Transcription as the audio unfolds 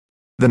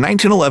The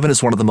 1911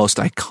 is one of the most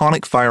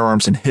iconic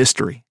firearms in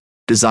history.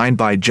 Designed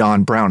by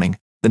John Browning,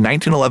 the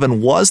 1911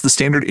 was the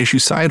standard issue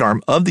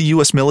sidearm of the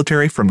U.S.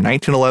 military from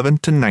 1911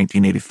 to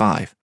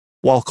 1985.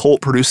 While Colt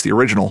produced the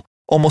original,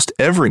 almost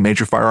every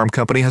major firearm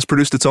company has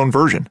produced its own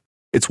version.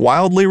 It's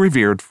wildly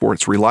revered for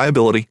its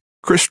reliability,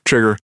 crisp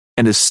trigger,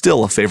 and is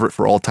still a favorite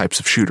for all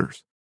types of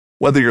shooters.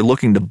 Whether you're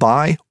looking to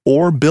buy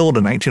or build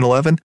a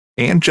 1911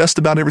 and just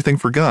about everything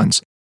for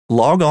guns,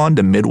 log on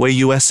to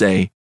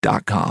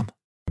MidwayUSA.com.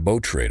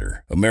 Boat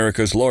Trader,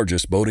 America's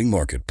largest boating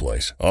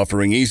marketplace,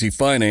 offering easy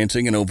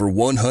financing and over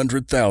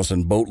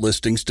 100,000 boat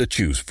listings to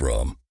choose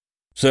from.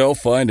 Sell,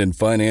 find, and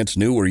finance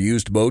new or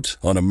used boats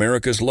on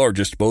America's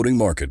largest boating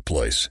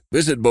marketplace.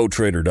 Visit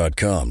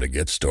BoatTrader.com to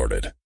get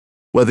started.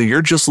 Whether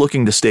you're just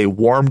looking to stay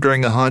warm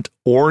during a hunt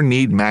or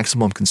need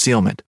maximum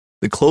concealment,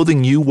 the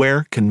clothing you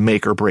wear can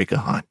make or break a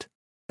hunt.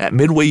 At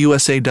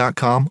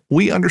MidwayUSA.com,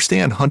 we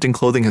understand hunting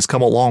clothing has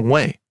come a long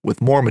way,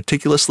 with more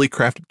meticulously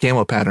crafted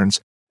camo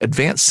patterns,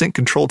 advanced scent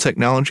control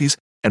technologies,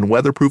 and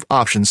weatherproof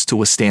options to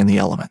withstand the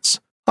elements.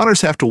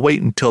 Hunters have to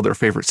wait until their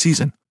favorite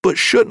season, but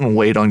shouldn't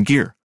wait on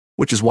gear,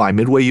 which is why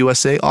Midway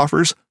USA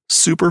offers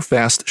super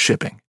fast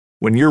shipping.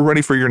 When you're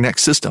ready for your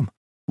next system,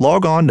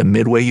 log on to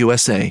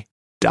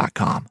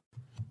MidwayUSA.com.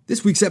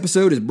 This week's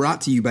episode is brought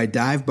to you by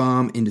Dive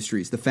Bomb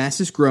Industries, the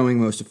fastest growing,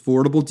 most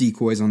affordable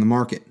decoys on the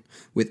market,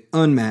 with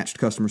unmatched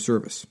customer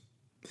service.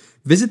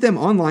 Visit them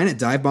online at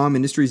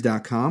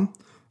divebombindustries.com,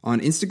 on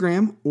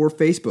Instagram or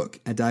Facebook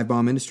at Dive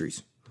Bomb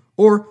Industries.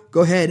 Or go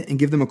ahead and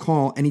give them a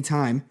call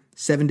anytime,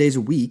 7 days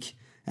a week,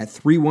 at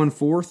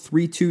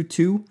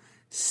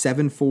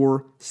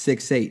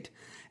 314-322-7468.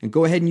 And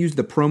go ahead and use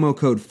the promo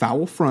code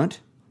FOULFRONT,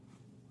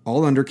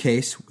 all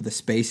undercase with a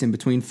space in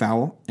between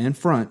foul and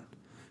front,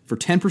 for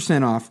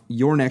 10% off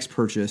your next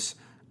purchase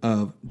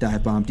of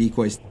Dive Bomb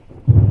decoys.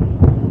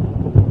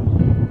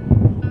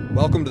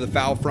 Welcome to the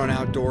Foul Front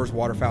Outdoors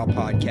Waterfowl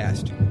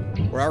Podcast,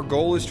 where our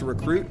goal is to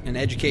recruit and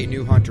educate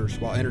new hunters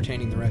while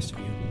entertaining the rest of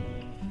you.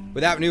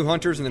 Without new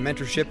hunters and the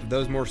mentorship of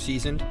those more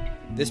seasoned,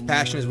 this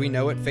passion as we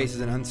know it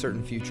faces an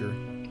uncertain future.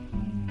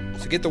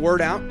 So get the word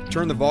out,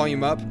 turn the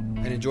volume up,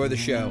 and enjoy the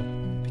show,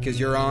 because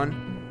you're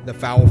on the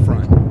Foul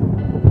Front.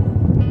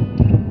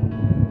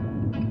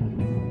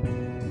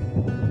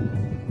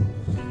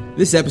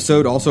 This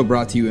episode also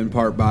brought to you in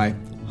part by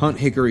Hunt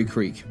Hickory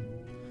Creek.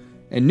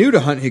 And new to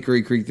Hunt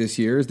Hickory Creek this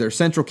year is their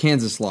Central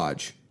Kansas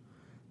Lodge.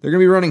 They're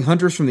going to be running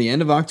hunters from the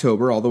end of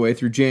October all the way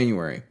through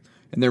January,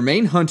 and their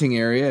main hunting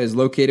area is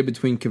located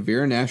between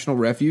Quivira National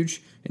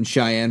Refuge and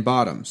Cheyenne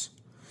Bottoms.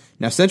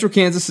 Now, Central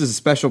Kansas is a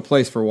special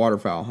place for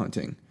waterfowl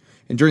hunting,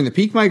 and during the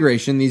peak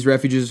migration, these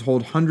refuges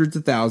hold hundreds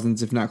of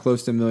thousands, if not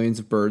close to millions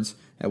of birds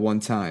at one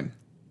time.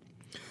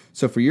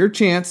 So for your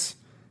chance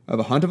of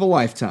a hunt of a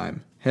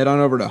lifetime, head on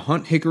over to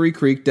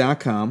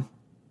hunthickorycreek.com,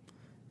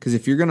 because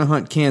if you're going to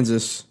hunt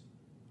Kansas,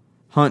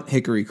 hunt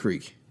Hickory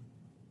Creek.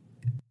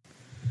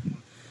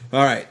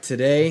 All right,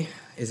 today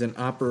is an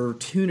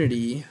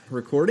opportunity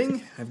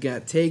recording. I've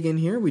got Tegan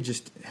here. We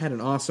just had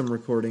an awesome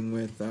recording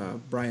with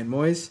Brian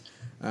Moyes,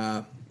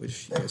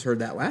 which you guys heard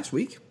that last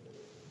week.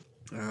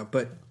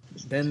 But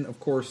then, of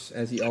course,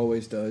 as he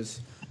always does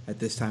at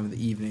this time of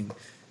the evening,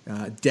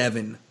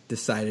 Devin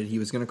decided he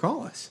was going to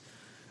call us.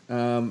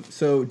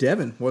 So,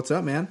 Devin, what's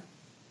up, man?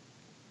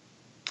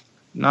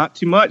 Not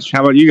too much.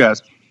 How about you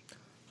guys?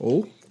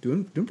 Oh,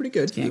 doing pretty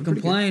good. Can't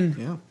complain.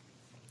 Yeah.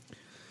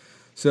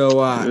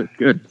 So,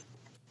 Good.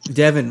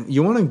 Devin,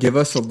 you want to give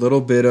us a little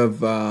bit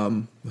of,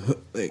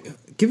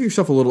 give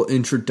yourself a little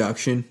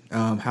introduction,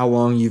 how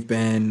long you've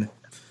been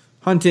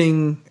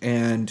hunting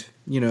and,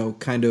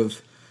 kind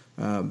of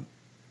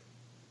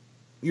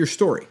your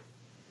story.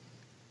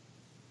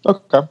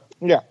 Okay.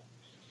 Yeah.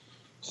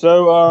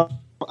 So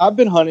I've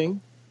been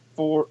hunting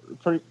for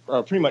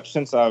pretty much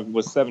since I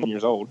was 7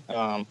 years old.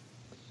 I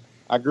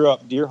grew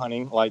up deer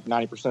hunting like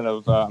 90%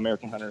 of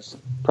American hunters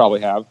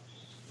probably have.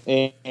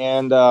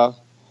 And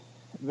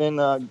then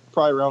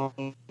probably around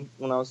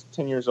when I was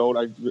 10 years old,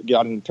 I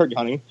got into turkey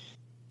hunting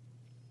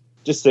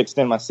just to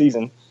extend my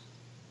season.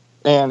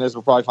 And as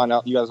we'll probably find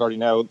out, you guys already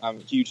know, I'm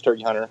a huge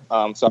turkey hunter.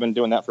 So I've been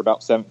doing that for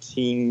about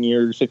 17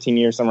 years, 15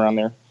 years, somewhere around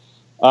there.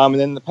 And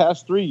then the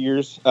past 3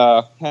 years,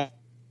 had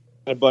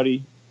a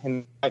buddy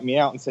invite me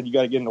out and said, you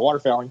got to get into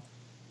waterfowling.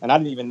 And I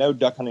didn't even know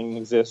duck hunting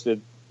existed.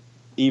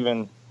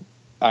 Even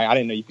I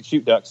didn't know you could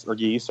shoot ducks or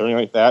geese or anything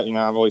like that.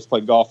 I've always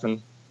played golf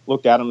and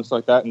looked at them and stuff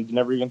like that and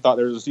never even thought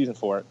there was a season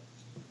for it.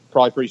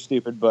 Probably pretty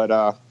stupid, but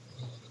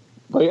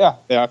yeah,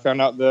 I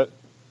found out that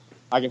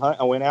I can hunt.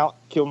 I went out,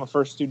 killed my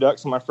first 2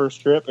 ducks on my first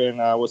trip, and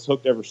was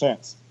hooked ever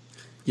since.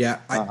 Yeah,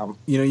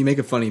 you make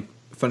a funny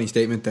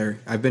statement there.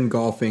 I've been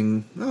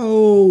golfing,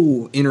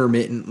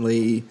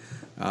 intermittently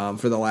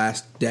for the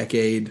last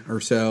decade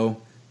or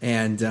so,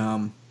 and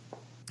a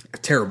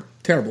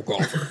terrible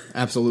golfer,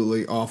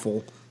 absolutely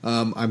awful.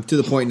 I'm to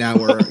the point now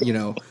where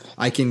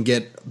I can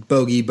get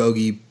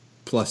bogey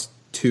plus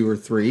 2 or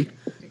 3,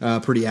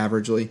 pretty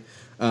averagely.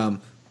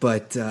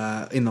 But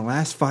in the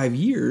last 5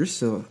 years,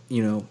 so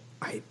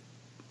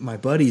my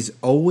buddies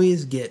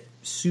always get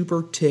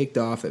super ticked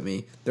off at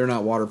me. They're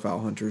not waterfowl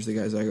hunters, the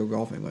guys I go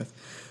golfing with.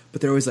 But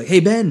they're always like,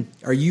 "Hey Ben,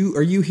 are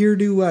you here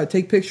to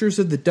take pictures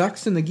of the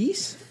ducks and the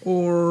geese,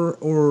 or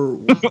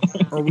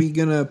are we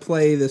gonna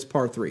play this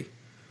par 3?"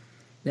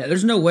 Yeah,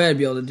 there's no way I'd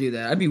be able to do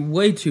that. I'd be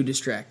way too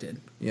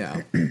distracted.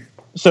 Yeah.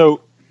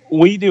 So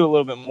we do a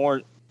little bit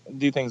more,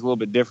 do things a little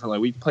bit differently.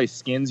 We play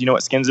skins. You know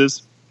what skins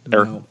is?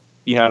 Or No.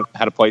 you know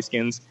how to play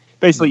skins?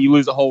 Basically, you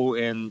lose a hole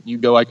and you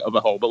go like of a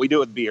hole, but we do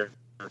it with beer.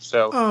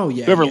 So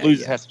whoever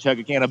loses has to chug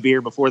a can of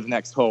beer before the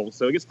next hole.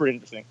 So it gets pretty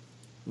interesting.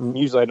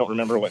 Usually I don't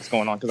remember what's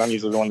going on because I'm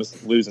usually the one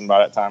that's losing by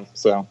that time.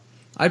 So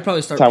I'd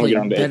probably start Time we get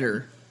playing on bed.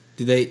 better.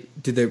 Do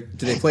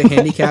they play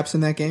handicaps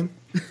in that game?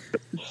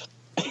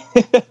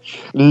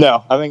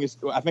 no, I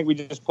think we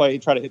just try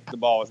to hit the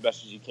ball as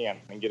best as you can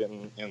and get it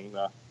in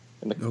the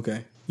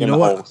Okay. You in know the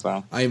what? hole.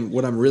 So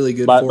I'm really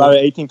good by for. the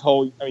 18th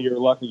hole, you're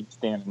lucky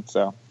standing.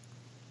 So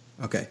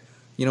Okay.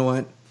 You know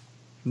what?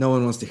 No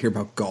one wants to hear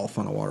about golf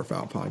on a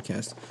waterfowl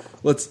podcast.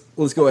 Let's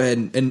go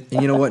ahead and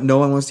you know what? No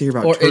one wants to hear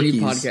about Or turkeys.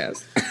 any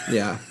podcast.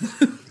 Yeah.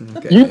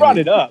 Okay. you brought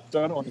it up,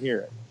 so I don't want to hear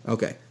it.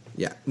 Okay.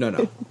 Yeah.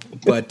 No.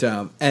 But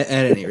at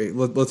any rate,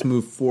 let's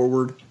move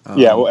forward.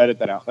 Yeah, we'll edit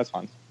that out. That's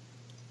fine.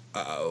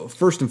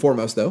 First and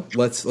foremost, though,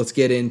 let's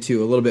get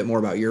into a little bit more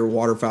about your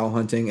waterfowl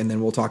hunting, and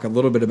then we'll talk a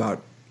little bit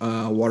about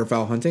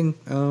waterfowl hunting.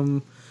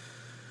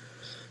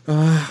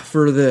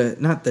 For the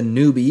not the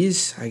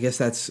newbies, I guess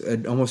that's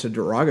almost a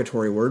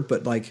derogatory word,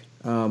 but like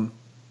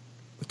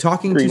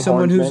talking to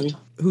someone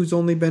who's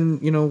only been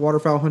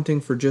waterfowl hunting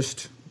for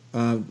just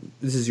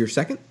this is your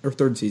second or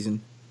third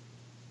season.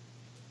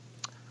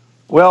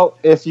 Well,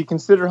 if you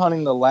consider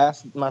hunting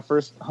my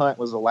first hunt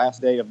was the last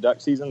day of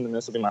duck season, then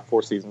this will be my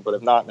fourth season. But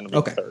if not, then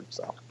it'll be the third.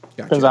 So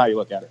depends on how you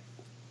look at it.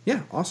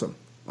 Yeah, awesome.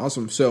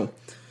 So,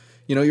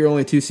 you're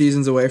only 2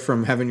 seasons away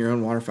from having your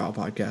own waterfowl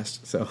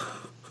podcast. So,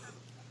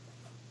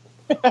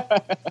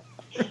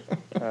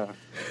 all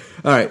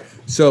right.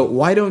 So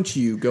why don't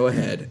you go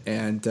ahead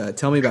and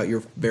tell me about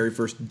your very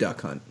first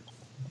duck hunt?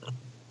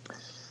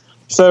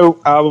 So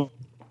I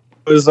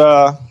was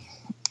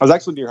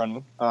actually deer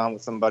hunting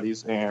with some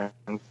buddies and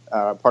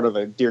part of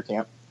a deer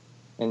camp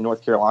in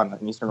North Carolina,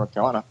 in eastern North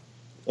Carolina,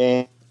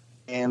 and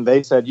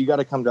they said you got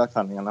to come duck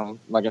hunting. And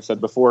like I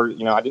said before,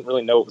 I didn't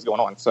really know what was going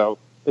on, so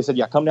they said,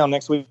 yeah, come down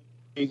next week.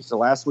 It's the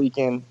last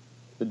weekend.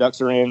 The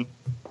ducks are in.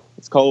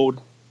 It's cold.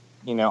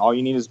 All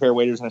you need is a pair of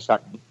waders and a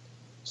shotgun.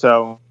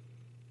 So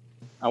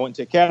I went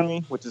to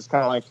Academy, which is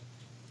kind of like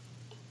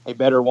a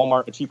better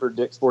Walmart, a cheaper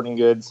Dick's Sporting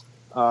Goods,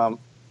 for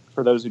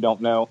those who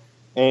don't know,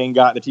 and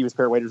got the cheapest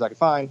pair of waders I could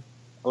find.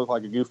 I looked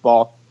like a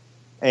goofball,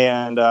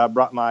 and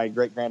brought my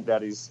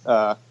great-granddaddy's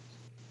Mossberg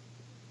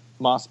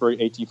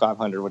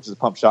AT500, which is a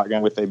pump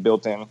shotgun with a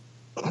built-in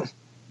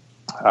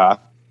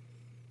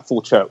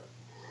full choke.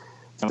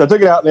 So I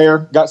took it out there,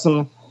 got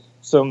some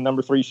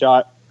number 3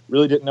 shot.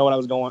 Really didn't know what I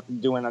was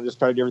doing. I just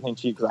tried to do everything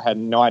cheap because I had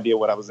no idea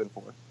what I was in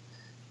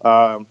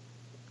for.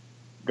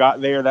 Got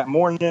there that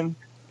morning.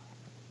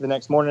 The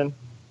next morning,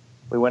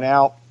 we went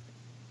out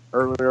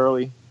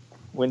early,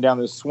 went down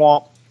this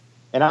swamp,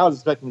 and I was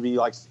expecting to be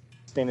like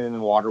standing in the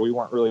water. We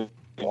weren't really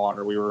in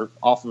water. We were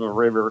off of a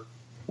river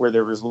where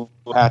there was little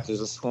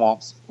patches of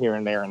swamps here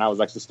and there, and I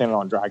was actually standing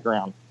on dry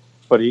ground.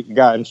 But the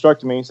guy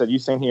instructed me, he said, you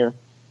stand here.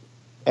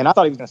 And I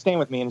thought he was going to stand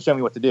with me and show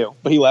me what to do.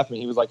 But he left me.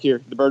 He was like,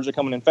 here, the birds are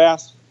coming in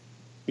fast.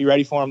 Be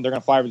ready for them. They're going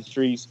to fly over the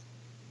trees.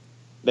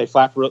 They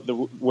flap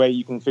the way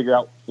you can figure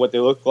out what they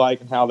look like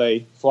and how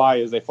they fly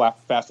is they flap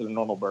faster than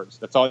normal birds.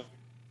 That's all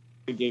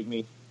he gave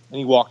me. And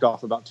he walked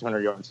off about 200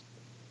 yards.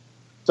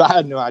 So I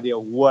had no idea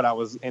what I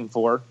was in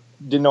for.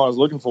 Didn't know what I was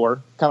looking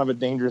for. Kind of a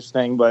dangerous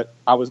thing, but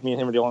me and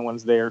him were the only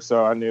ones there,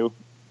 so I knew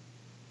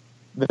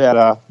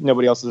that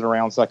nobody else was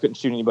around, so I couldn't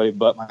shoot anybody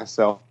but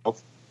myself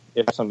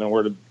if something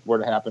were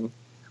to happen.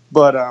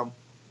 But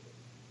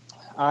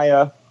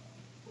I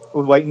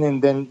was waiting,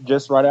 and then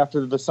just right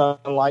after the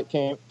sunlight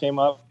came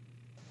up,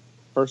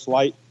 first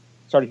light,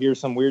 started to hear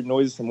some weird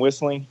noises, some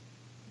whistling.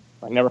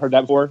 I never heard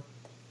that before.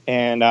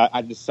 And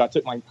I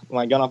took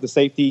my gun off the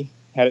safety,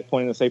 had it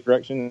pointed in the safe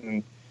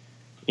direction,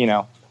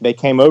 and, they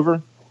came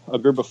over. A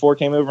group of 4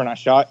 came over, and I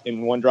shot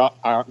in one drop.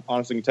 I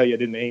honestly can tell you I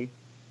didn't aim.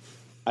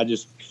 I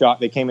just shot.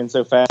 They came in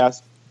so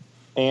fast.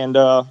 And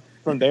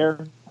from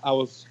there, I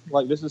was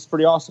like, this is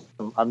pretty awesome.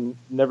 I've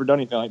never done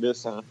anything like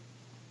this. And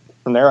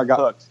from there, I got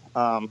hooked.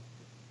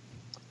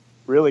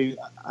 Really,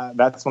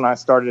 that's when I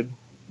started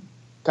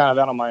kind of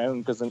out on my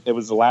own because it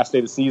was the last day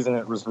of the season.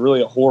 It was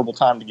really a horrible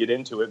time to get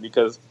into it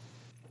because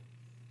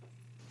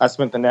I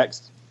spent the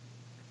next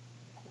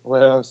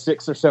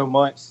 6 or so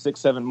months,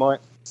 6-7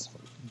 months,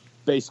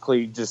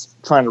 basically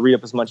just trying to read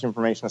up as much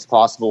information as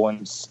possible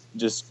and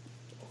just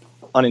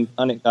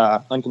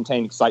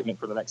uncontained excitement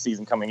for the next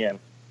season coming in.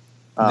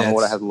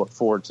 What I had to look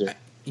forward to.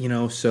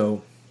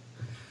 So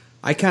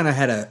I kind of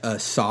had a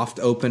soft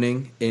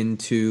opening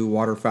into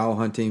waterfowl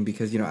hunting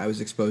because, I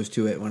was exposed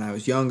to it when I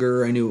was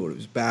younger. I knew what it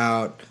was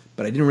about,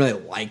 but I didn't really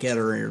like it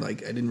or I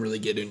didn't really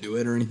get into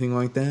it or anything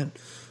like that.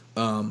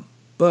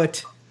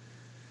 But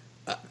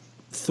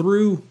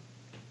through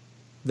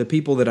the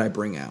people that I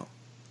bring out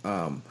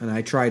and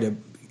I try to.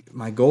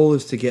 My goal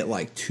is to get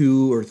like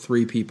 2 or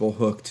 3 people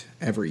hooked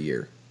every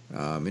year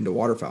into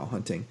waterfowl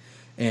hunting,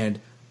 and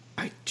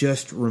I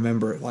just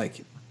remember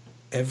like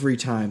every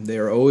time they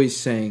are always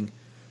saying,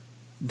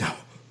 "No,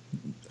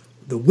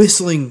 the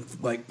whistling,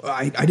 like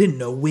I didn't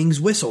know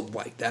wings whistled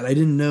like that. I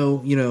didn't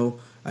know,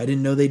 I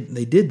didn't know they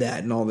did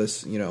that and all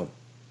this, and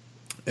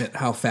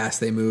how fast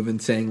they move,"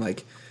 and saying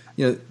like,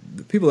 the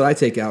people that I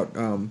take out,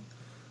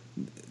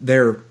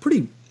 they're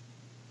pretty,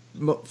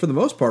 for the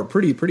most part,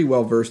 pretty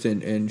well versed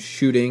in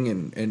shooting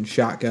and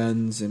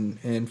shotguns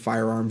and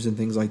firearms and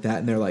things like that.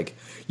 And they're like,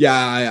 "Yeah,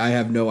 I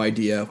have no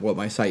idea what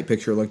my sight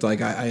picture looked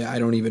like. I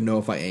don't even know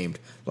if I aimed.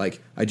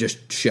 Like I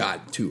just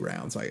shot 2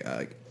 rounds.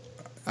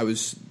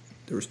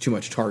 There was too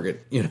much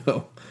target, And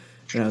I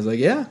was like,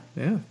 yeah,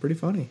 pretty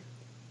funny.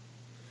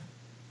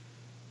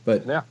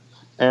 But yeah,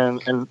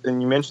 and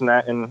you mentioned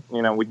that, and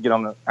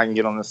I can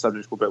get on this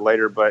subject a little bit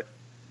later, but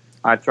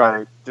I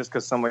try, just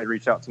because somebody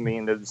reached out to me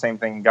and did the same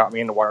thing and got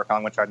me into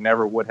waterfowling, which I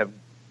never would have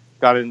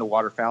got into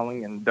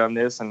waterfowling and done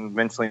this, and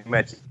eventually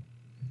met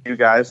you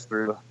guys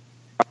through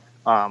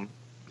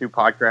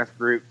podcast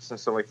groups and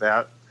stuff like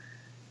that.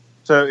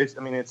 So I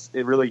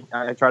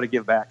try to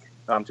give back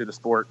to the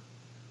sport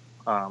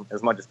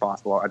as much as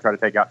possible. I try to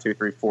take out 2,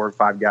 3, 4,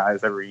 5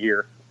 guys every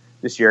year.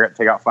 This year, I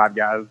take out 5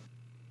 guys,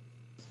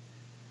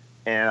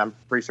 and I'm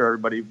pretty sure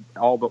everybody,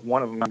 all but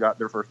one of them, got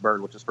their first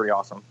bird, which is pretty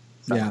awesome.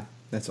 So. Yeah,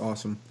 that's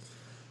awesome.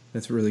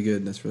 That's really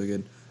good.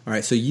 All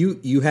right, so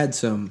you had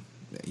some.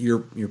 You're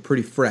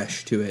pretty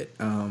fresh to it.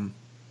 Well,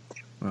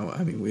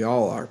 I mean, we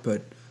all are,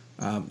 but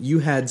you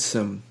had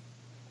an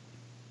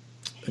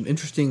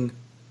interesting,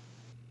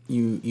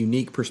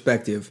 unique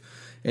perspective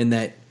in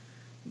that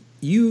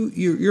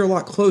you're a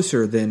lot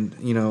closer than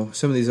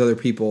some of these other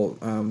people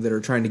that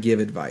are trying to give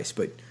advice,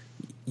 but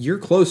you're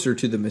closer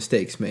to the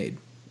mistakes made,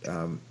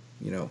 and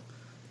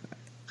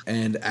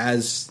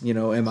as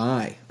am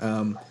I.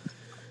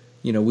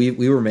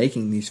 We were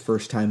making these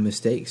first time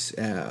mistakes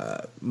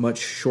much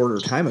shorter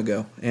time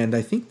ago, and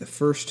I think the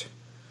first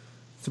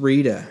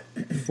 3 to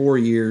 4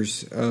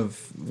 years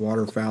of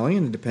waterfowling,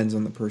 and it depends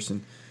on the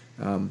person,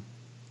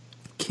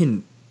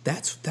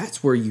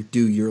 that's where you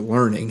do your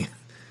learning.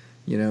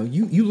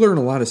 You learn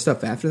a lot of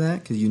stuff after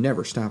that because you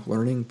never stop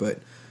learning. But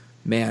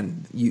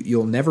man,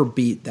 you'll never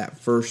beat that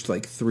first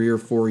like 3 or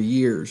 4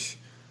 years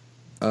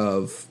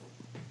of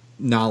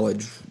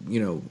knowledge.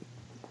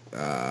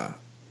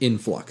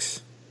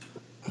 Influx.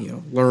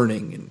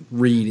 Learning and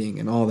reading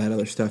and all that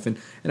other stuff. And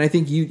I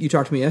think you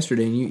talked to me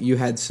yesterday, and you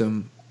had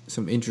some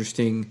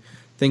interesting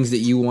things that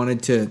you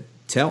wanted to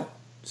tell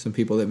some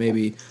people that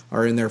maybe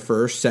are in their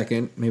first,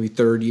 second, maybe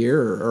third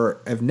year,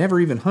 or have never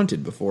even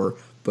hunted before,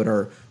 but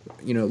are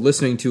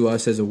listening to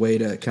us as a way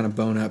to kind of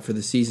bone up for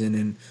the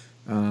season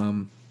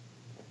and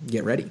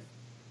get ready.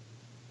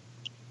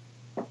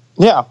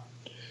 Yeah.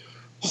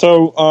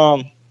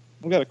 So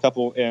we've got a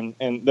couple,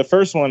 and the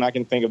first one I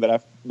can think of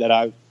that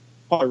I've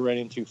probably run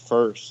into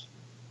first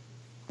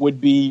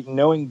would be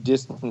knowing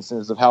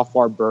distances of how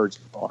far birds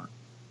are.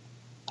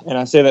 And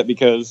I say that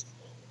because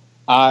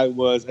I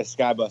was a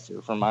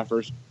skybuster from my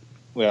first,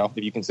 if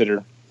you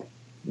consider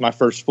my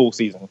first full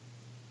season,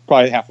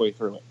 probably halfway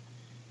through it.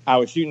 I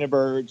was shooting a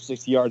bird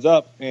 60 yards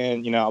up,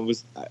 and I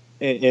was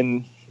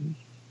in,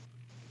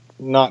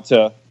 not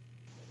to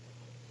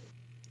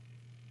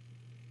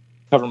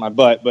cover my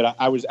butt, but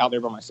I was out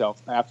there by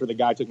myself. After the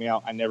guy took me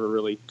out, I never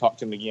really talked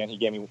to him again. He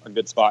gave me a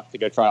good spot to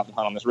go try out and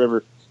hunt on this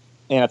river,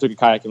 and I took a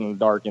kayak in the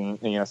dark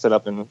and set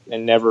up and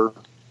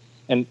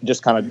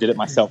just kind of did it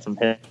myself from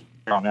there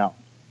on out.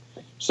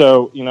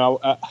 So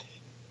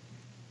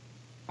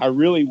I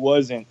really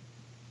didn't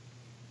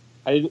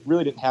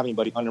have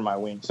anybody under my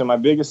wing. So my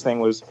biggest thing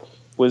was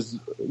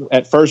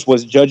at first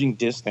judging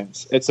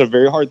distance. It's a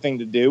very hard thing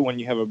to do when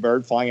you have a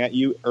bird flying at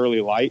you early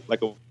light,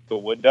 like a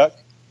wood duck.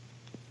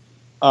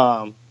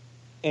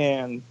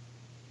 And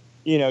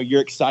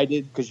you're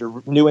excited because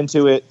you're new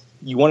into it.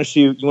 You want to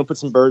shoot, you want to put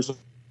some birds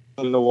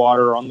in the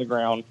water or on the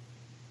ground,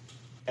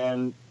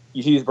 and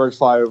you see these birds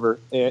fly over.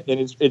 And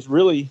it's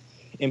really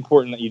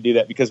important that you do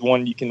that because,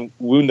 one, you can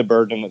wound the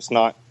bird, and that's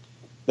not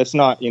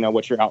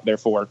what you're out there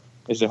for,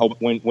 is to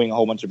wing a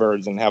whole bunch of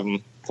birds and have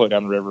them float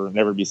down the river and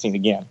never be seen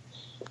again.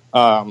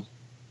 And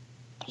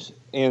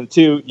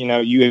 2,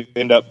 you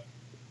end up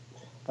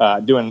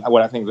doing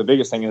what I think the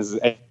biggest thing is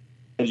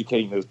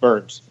educating those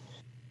birds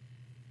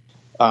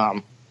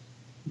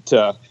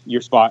to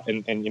your spot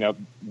and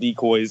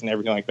decoys and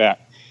everything like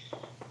that.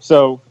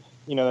 So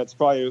that's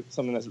probably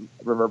something that's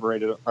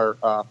reverberated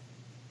or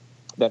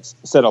that's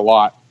said a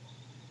lot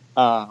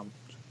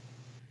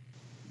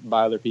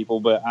by other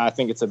people, but I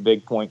think it's a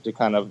big point to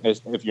kind of,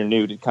 if you're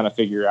new, to kind of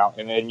figure out,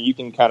 and then you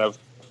can kind of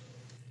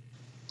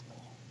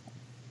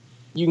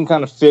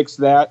fix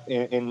that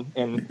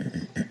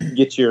and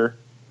get your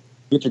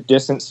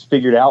distance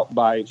figured out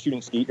by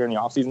shooting skeet during the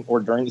off season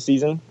or during the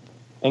season,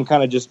 and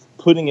kind of just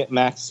putting it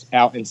maxed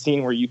out and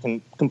seeing where you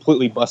can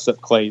completely bust up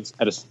clays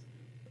at a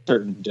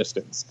certain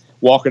distance.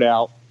 Walk it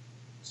out,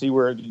 see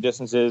where the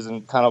distance is,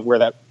 and kind of where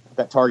that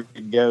that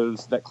target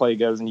goes, that clay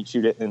goes, and you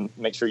shoot it and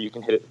make sure you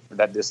can hit it for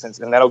that distance.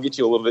 And that'll get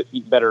you a little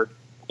bit better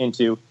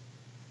into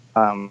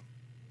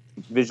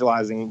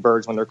visualizing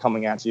birds when they're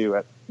coming at you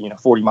at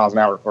 40 miles an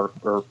hour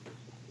or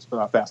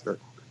faster.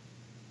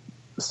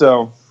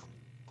 So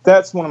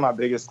that's one of my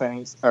biggest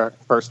things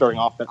first starting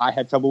off that I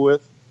had trouble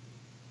with.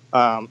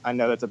 I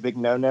know that's a big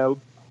no-no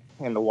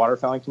in the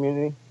waterfowling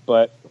community,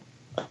 but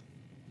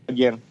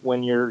again,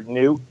 when you're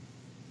new,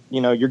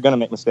 you're going to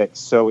make mistakes.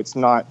 So it's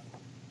not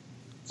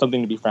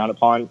something to be frowned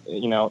upon.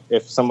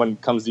 If someone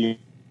comes to you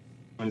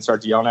and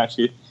starts yelling at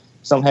you,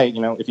 hey,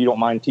 if you don't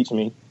mind teaching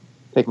me,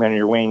 take me under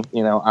your wing.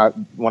 I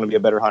want to be a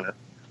better hunter.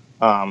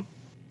 I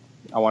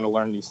want to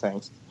learn these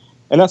things.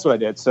 And that's what I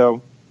did.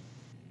 So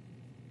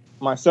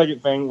my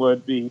second thing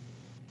would be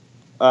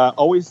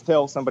always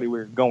tell somebody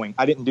where you're going.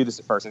 I didn't do this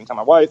at first. I didn't tell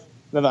my wife.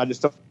 Then I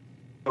just told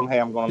them, hey,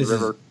 I'm going on the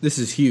river. This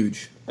is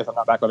huge. If I'm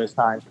not back by this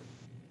time.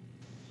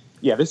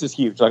 Yeah, this is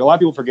huge. Like, a lot of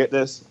people forget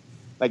this.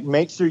 Like,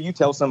 make sure you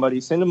tell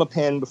somebody, send them a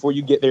pin before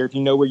you get there if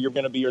you know where you're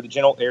going to be or the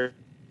general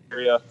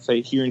area,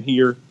 say here and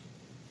here,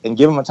 and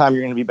give them a time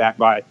you're going to be back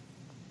by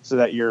so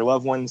that your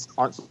loved ones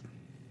aren't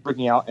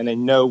freaking out and they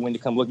know when to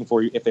come looking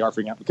for you if they are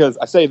freaking out. Because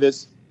I say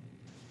this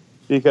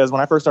because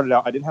when I first started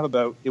out, I didn't have a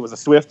boat. It was a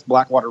Swift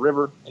Blackwater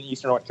River in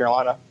eastern North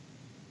Carolina.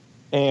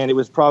 And it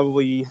was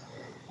probably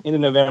end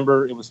of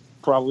November. It was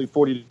probably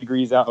 40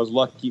 degrees out. I was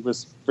lucky it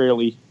was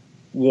fairly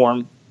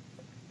warm.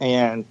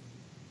 And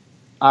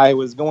I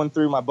was going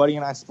through, my buddy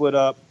and I split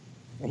up,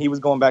 and he was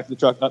going back to the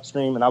truck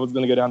upstream, and I was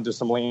going to go down to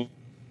some land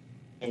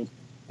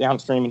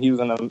downstream, and he was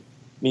going to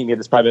meet me at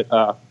this private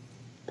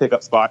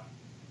pickup spot.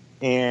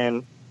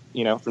 And,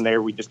 from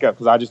there we just go,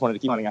 because I just wanted to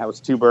keep hunting. I was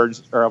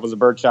I was a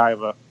bird shy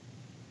of a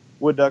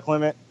wood duck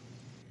limit.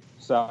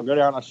 So I go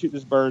down, I shoot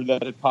this bird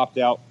that had popped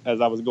out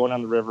as I was going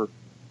down the river,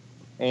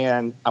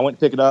 and I went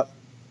to pick it up.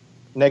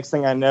 Next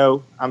thing I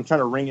know, I'm trying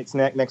to wring its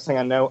neck. Next thing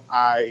I know,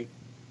 I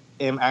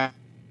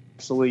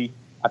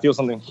feel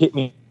something hit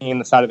me in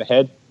the side of the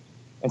head.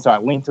 And so I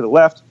lean to the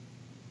left.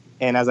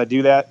 And as I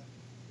do that,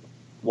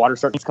 water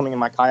starts coming in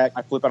my kayak.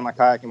 I flip out of my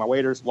kayak and my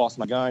waders, lost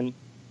my gun,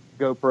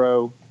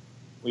 GoPro.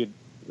 We had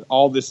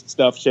all this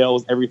stuff,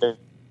 shells, everything.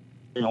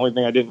 The only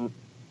thing I didn't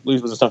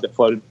lose was the stuff that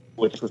floated,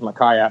 which was my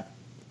kayak.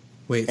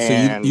 Wait,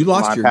 so you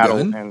lost your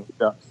gun? And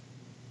stuff.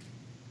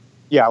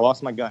 Yeah, I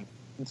lost my gun.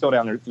 It's still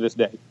down there to this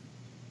day.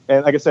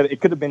 And like I said,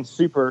 it could have been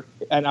super,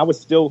 and I was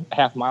still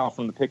half mile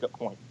from the pickup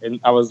point.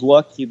 And I was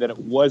lucky that it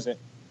wasn't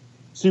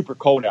super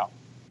cold out.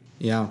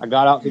 Yeah. I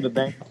got out to the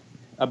bank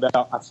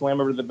I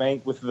swam over to the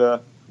bank with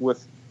the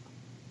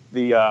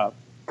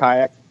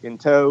kayak in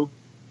tow.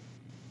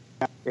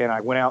 And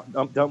I went out,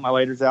 dumped my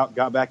laders out,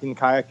 got back in the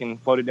kayak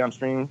and floated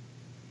downstream.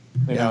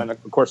 And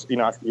of course,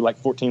 I could be like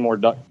 14 more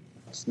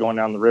ducks going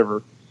down the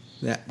river.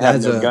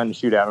 Having a gun to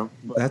shoot at them.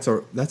 But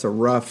that's a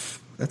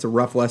rough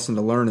lesson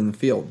to learn in the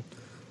field.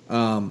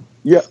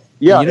 Yeah.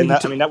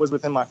 That was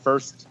within my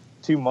first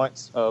 2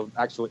 months of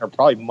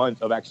probably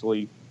month of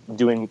actually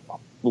doing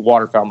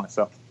waterfowl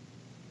myself.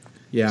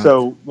 Yeah.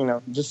 So,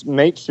 just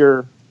make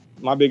sure,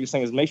 my biggest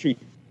thing is make sure you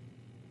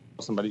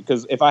tell somebody,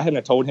 because if I hadn't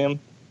have told him,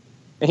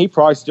 and he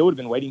probably still would have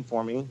been waiting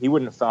for me, he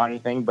wouldn't have thought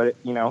anything, but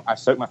I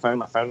soaked my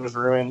phone was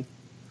ruined,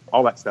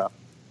 all that stuff.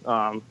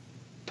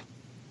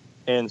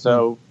 And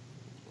so,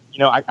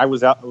 I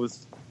was down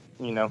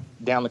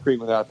the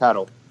creek without a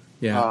paddle.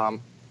 Yeah.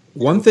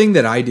 One thing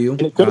that I do,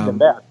 and it could have been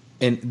bad.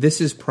 And this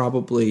is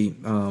probably,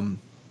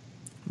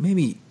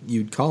 maybe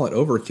you'd call it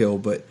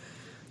overkill, but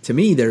to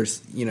me,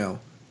 there's,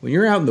 when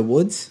you're out in the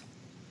woods,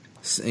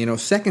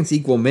 seconds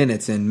equal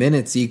minutes and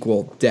minutes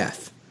equal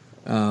death.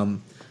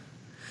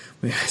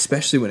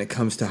 Especially when it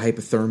comes to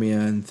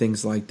hypothermia and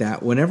things like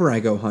that. Whenever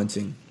I go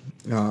hunting,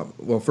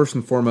 first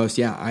and foremost,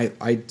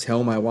 I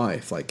tell my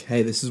wife, like,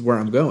 hey, this is where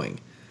I'm going.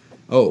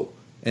 Oh,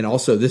 and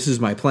also this is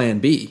my plan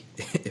B.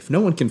 If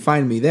no one can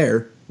find me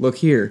there, look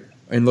here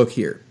and look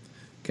here.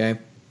 Okay?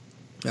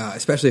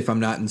 Especially if I'm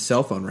not in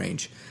cell phone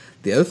range.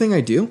 The other thing I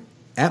do,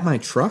 at my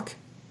truck,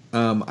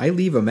 I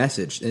leave a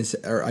message,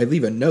 or I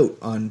leave a note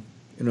on,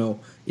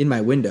 in my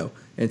window.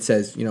 And it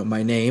says,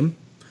 my name,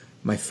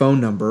 my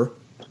phone number,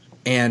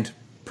 and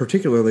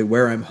particularly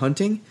where I'm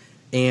hunting,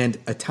 and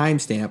a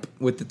timestamp,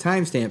 with the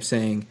timestamp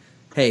saying,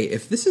 hey,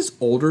 if this is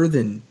older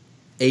than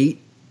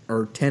 8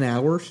 or 10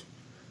 hours,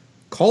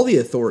 call the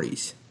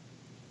authorities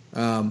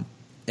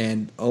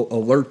and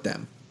alert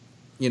them,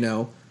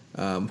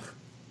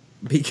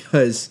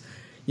 because,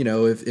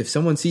 if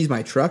someone sees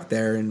my truck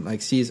there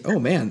and sees, oh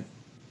man,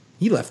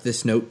 he left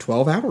this note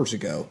 12 hours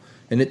ago,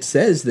 and it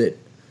says that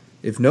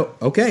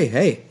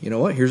hey, you know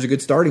what? Here's a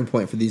good starting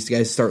point for these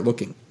guys to start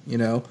looking,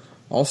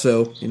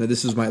 Also,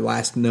 this is my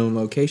last known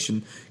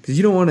location, because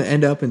you don't want to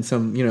end up in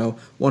some,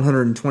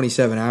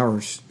 127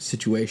 hours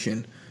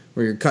situation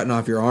where you're cutting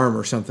off your arm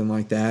or something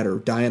like that, or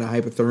dying of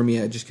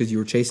hypothermia just because you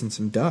were chasing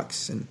some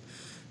ducks. And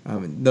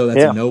though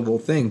that's a noble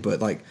thing,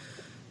 but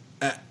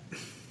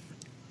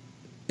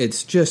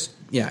it's just,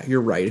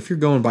 you're right. If you're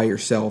going by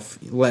yourself,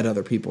 let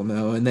other people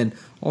know, and then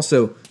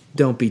also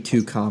don't be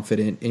too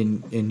confident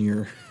in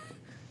your.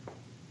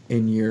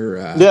 And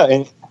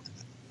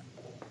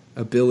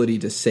ability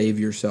to save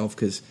yourself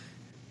because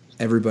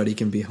everybody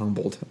can be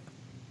humbled.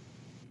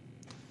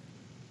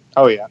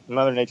 Oh yeah,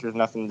 Mother Nature is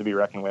nothing to be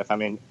reckoned with. I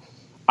mean,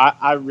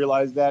 I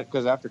realized that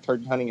because after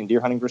turkey hunting and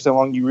deer hunting for so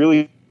long, you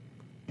really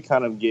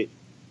kind of get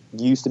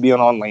used to being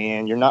on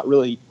land. You're not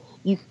really,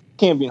 you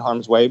can be in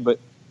harm's way, but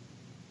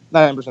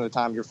 99% of the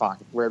time you're fine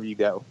wherever you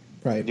go,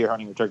 Right. deer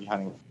hunting or turkey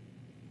hunting.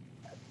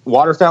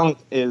 Waterfowl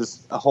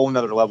is a whole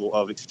nother level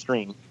of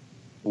extreme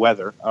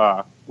weather.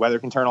 Weather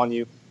can turn on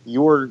you.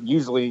 You're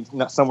usually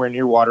not somewhere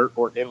near water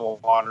or in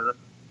water.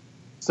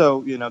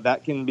 So,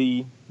 that can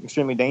be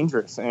extremely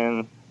dangerous.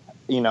 And,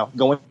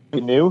 going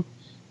new,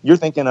 you're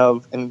thinking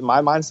of, and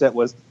my mindset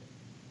was,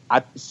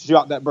 I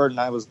shot that bird and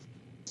I was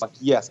like,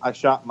 yes, I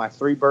shot my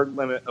 3 bird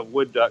limit of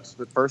wood ducks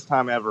for the first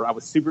time ever. I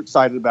was super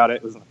excited about it.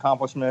 It was an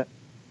accomplishment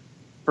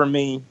for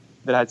me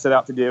that I'd set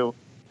out to do.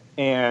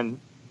 And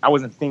I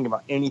wasn't thinking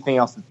about anything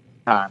else at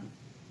the time,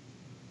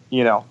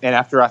 and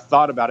after I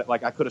thought about it,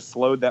 like I could have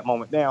slowed that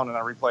moment down and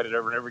I replayed it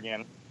over and over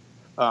again.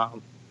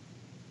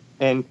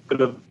 And could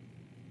have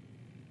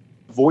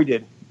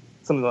avoided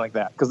something like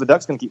that because the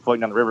duck's going to keep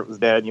floating down the river. It was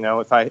dead.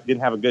 If I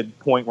didn't have a good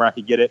point where I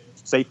could get it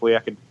safely, I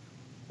could,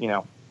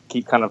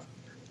 keep kind of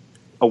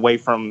away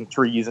from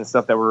trees and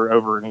stuff that were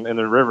over in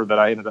the river that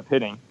I ended up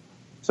hitting.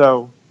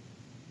 So,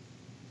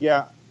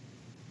 yeah,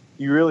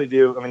 you really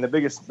do. I mean,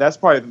 that's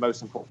probably the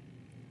most important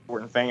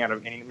thing out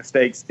of any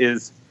mistakes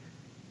is,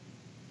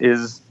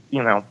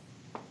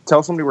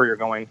 tell somebody where you're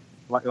going.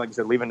 Like you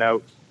said, leave a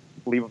note,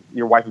 leave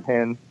your wife a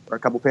pin or a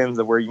couple pins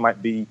of where you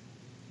might be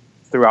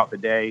throughout the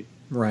day.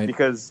 Right.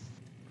 Because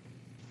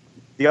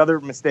the other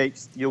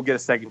mistakes, you'll get a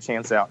second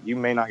chance out. You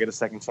may not get a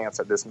second chance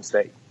at this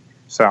mistake.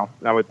 So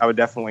I would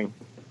definitely,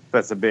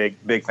 that's a big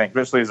thing,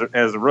 especially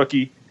as a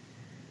rookie.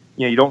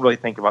 You don't really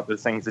think about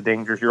those things, the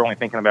dangers. You're only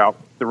thinking about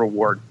the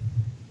reward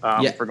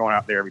for going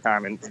out there every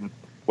time and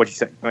what you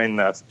said in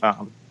the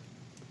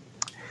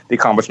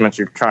accomplishments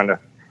you're trying to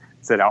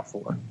set out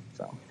for.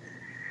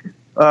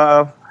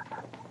 So,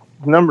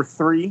 number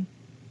 3,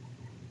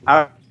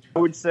 I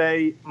would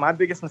say my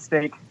biggest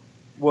mistake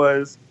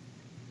was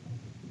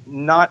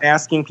not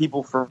asking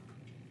people for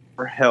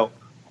help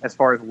as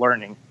far as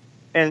learning.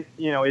 And,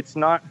 it's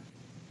not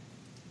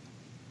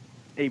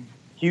a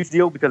huge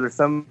deal because there's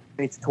so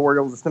many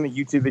tutorials, there's so many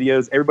YouTube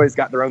videos. Everybody's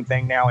got their own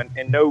thing now,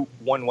 and no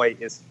one way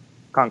is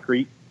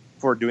concrete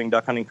for doing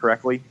duck hunting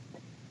correctly.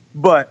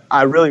 But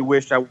I really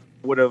wish I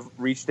would have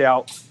reached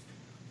out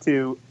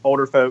to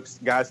older folks,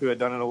 guys who had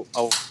done it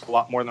a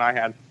lot more than I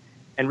had,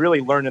 and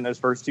really learned in those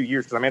first 2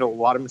 years because I made a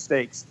lot of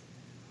mistakes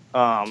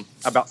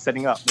about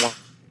setting up. One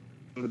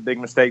of the big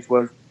mistakes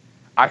was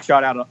I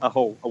shot out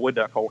a wood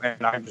duck hole,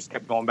 and I just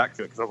kept going back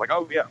to it because I was like,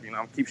 oh, yeah,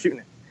 keep shooting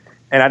it.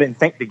 And I didn't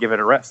think to give it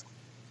a rest.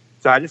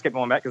 So I just kept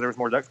going back because there was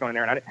more ducks going in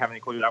there, and I didn't have any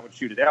clue that I would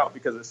shoot it out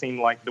because it seemed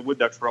like the wood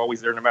ducks were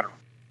always there no matter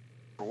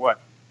what.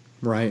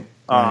 Right.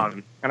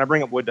 And I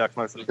bring up wood ducks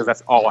mostly because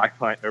that's all I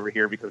hunt over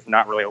here because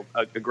not really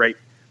a great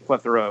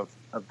plethora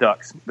of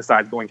ducks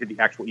besides going to the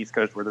actual East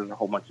Coast where there's a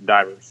whole bunch of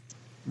divers.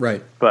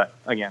 Right. But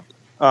again,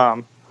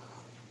 but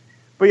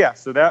yeah,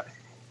 so that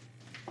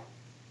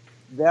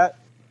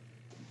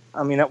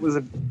was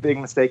a big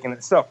mistake in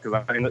itself because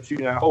I ended up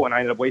shooting that hole and I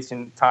ended up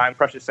wasting time,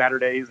 precious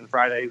Saturdays and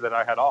Fridays that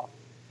I had off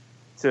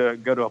to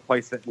go to a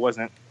place that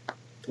wasn't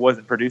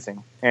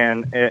producing.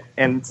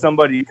 And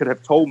somebody could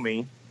have told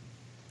me,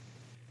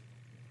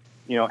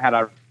 had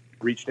I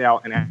reached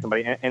out and asked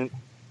somebody. And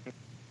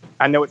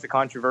I know it's a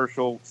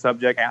controversial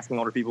subject, asking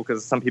older people,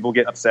 because some people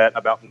get upset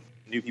about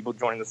new people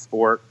joining the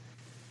sport.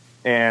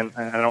 And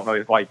I don't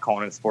really like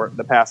calling it a sport,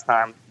 the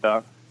pastime,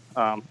 the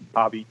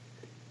hobby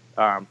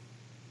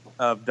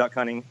of duck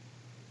hunting.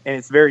 And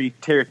it's very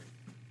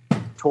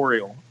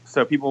territorial.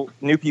 So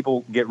new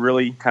people get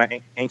really kind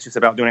of anxious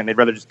about doing it, and they'd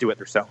rather just do it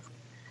themselves.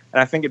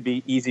 And I think it'd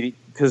be easy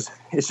because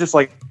it's just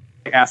like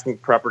asking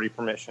property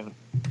permission.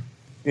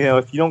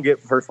 If you don't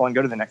get the first one,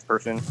 go to the next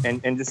person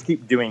and just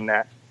keep doing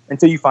that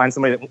until you find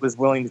somebody that was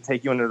willing to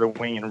take you under their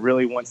wing and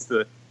really wants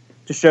to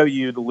show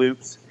you the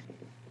loops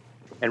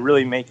and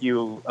really make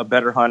you a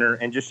better hunter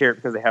and just share it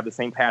because they have the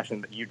same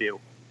passion that you do.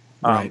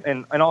 Right.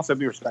 And also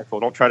be respectful.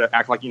 Don't try to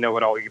act like you know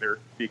it all either,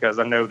 because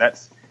I know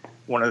that's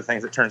one of the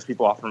things that turns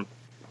people off from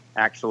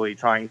actually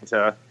trying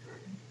to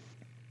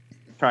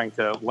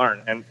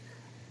learn. And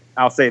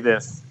I'll say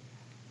this,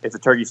 it's a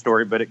turkey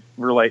story, but it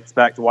relates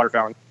back to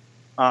waterfowling.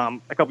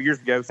 A couple years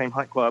ago, same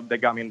hunt club that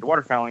got me into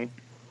waterfowling,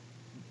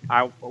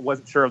 I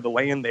wasn't sure of the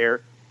land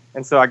there,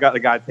 and so I got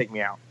the guy to take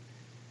me out.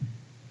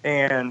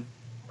 And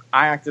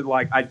I acted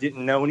like I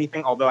didn't know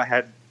anything, although I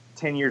had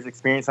 10 years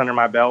experience under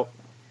my belt.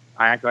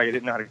 I acted like I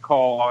didn't know how to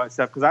call, all that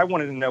stuff, because I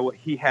wanted to know what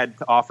he had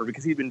to offer,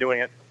 because he'd been doing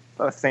it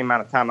the same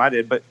amount of time I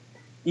did. But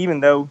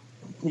even though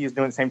he was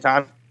doing it at the same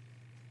time,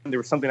 there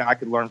was something that I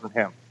could learn from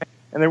him.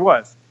 And there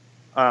was.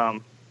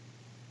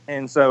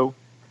 And so,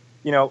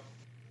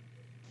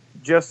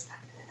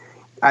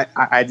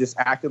 I just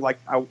acted like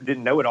I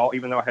didn't know it all,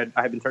 even though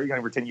I had been turkey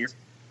hunting for 10 years.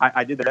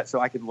 I did that so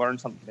I could learn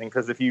something,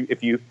 because if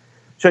you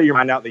shut your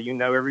mind out that you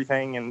know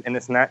everything and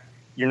this and that,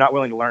 you're not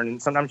willing to learn.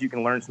 And sometimes you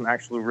can learn some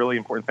actually really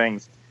important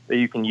things that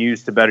you can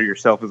use to better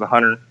yourself as a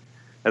hunter,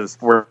 as a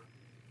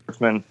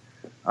sportsman,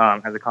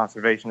 as a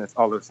conservationist,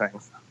 all those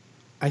things.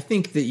 I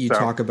think that you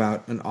talk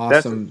about an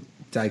awesome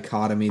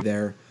dichotomy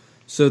there.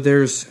 So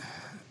there's,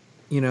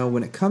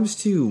 when it comes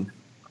to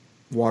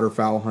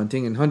waterfowl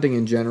hunting and hunting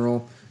in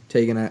general,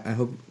 Tegan,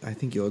 I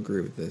think you'll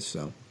agree with this.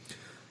 So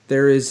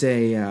there's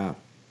a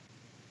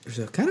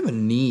kind of a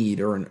need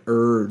or an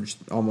urge,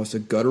 almost a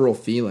guttural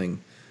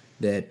feeling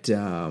that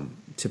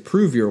to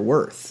prove your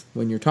worth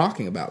when you're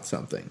talking about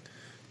something,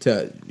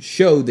 to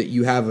show that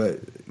you have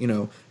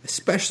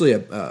especially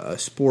a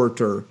sport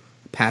or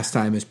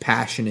pastime is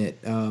passionate,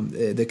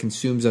 that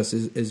consumes us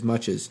as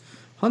much as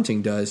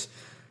hunting does.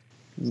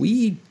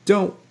 We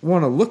don't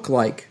want to look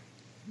like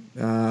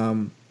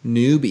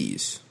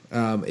newbies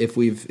if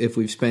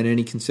we've spent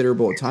any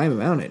considerable time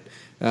around it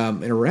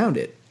and around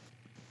it.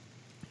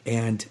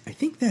 And I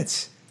think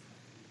that's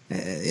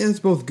it's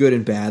both good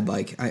and bad.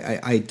 Like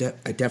I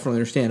definitely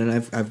understand,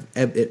 and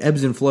it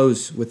ebbs and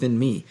flows within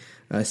me,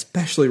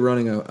 especially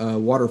running a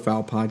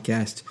waterfowl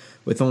podcast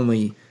with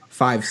only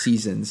 5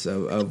 seasons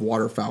of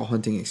waterfowl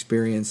hunting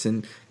experience.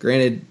 And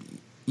granted,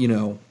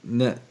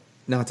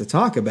 not to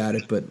talk about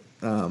it, but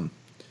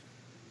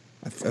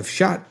I've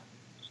shot,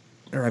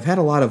 or I've had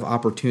a lot of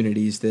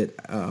opportunities that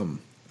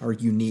are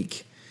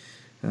unique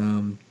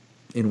in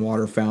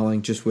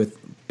waterfowling, just with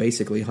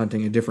basically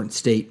hunting a different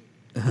state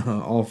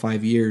all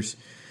 5 years.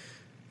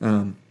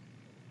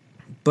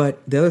 But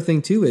the other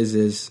thing too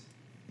is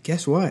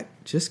guess what?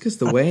 Just because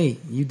the way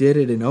you did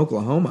it in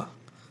Oklahoma,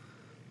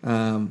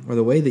 or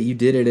the way that you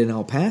did it in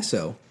El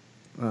Paso,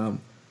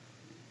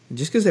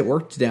 just because it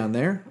worked down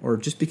there, or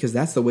just because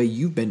that's the way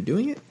you've been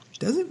doing it,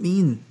 doesn't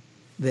mean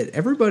that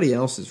everybody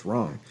else is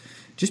wrong.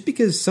 Just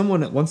because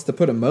someone wants to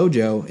put a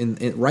mojo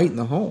right in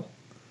the hole,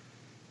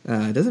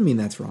 doesn't mean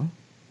that's wrong.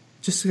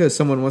 Just because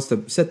someone wants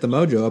to set the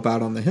mojo up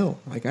out on the hill,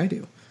 like I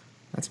do,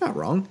 that's not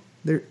wrong.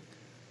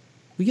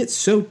 We get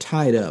so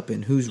tied up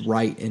in who's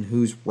right and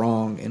who's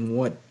wrong, and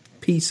what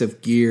piece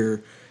of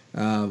gear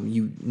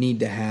you need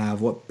to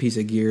have, what piece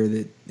of gear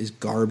that is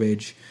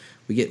garbage.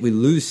 We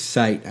lose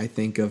sight, I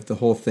think, of the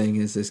whole thing.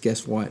 Is this?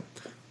 Guess what?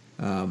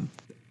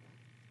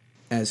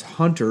 As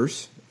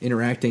hunters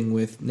interacting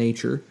with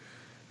nature,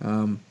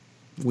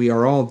 we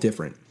are all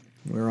different.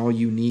 We're all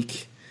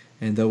unique,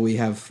 and though we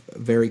have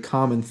very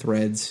common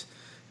threads,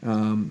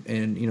 and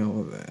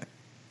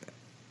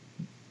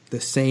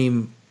the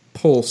same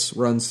pulse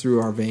runs through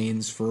our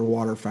veins for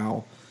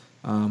waterfowl,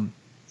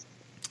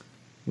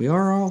 we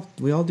all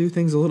do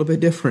things a little bit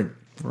different.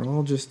 We're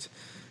all just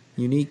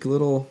unique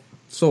little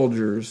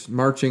soldiers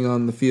marching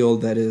on the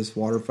field that is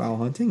waterfowl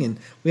hunting, and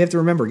we have to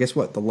remember, guess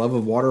what? The love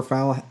of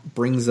waterfowl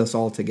brings us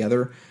all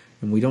together,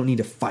 and we don't need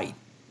to fight.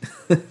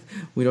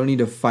 We don't need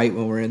to fight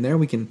when we're in there.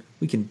 We can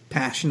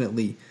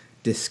passionately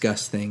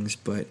discuss things,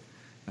 but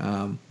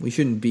we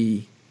shouldn't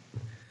be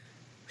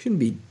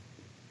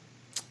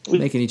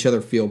making each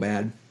other feel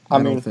bad.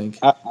 I don't think.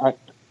 And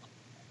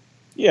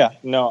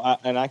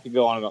I could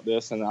go on about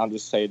this, and I'll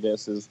just say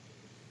this is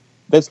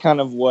that's kind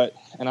of what,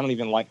 and I don't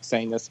even like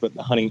saying this, but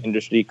the hunting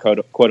industry, quote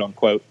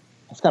unquote,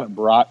 it's kind of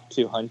brought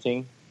to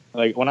hunting.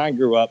 Like when I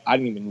grew up, I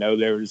didn't even know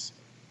there was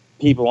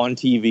people on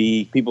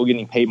TV, people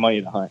getting paid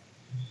money to hunt.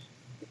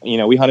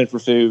 We hunted for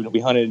food. We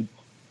hunted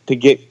to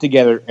get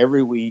together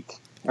every week,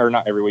 or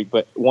not every week,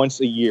 but once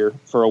a year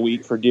for a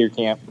week for deer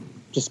camp,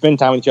 to spend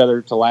time with each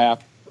other, to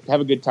laugh, to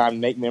have a good time,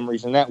 make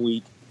memories in that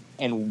week,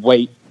 and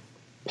wait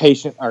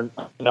as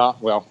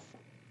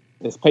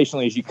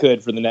patiently as you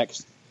could for the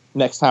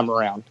next time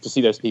around to see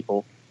those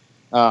people,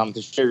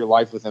 to share your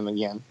life with them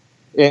again.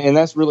 And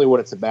that's really what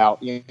it's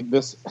about.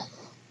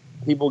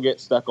 People get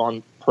stuck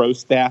on pro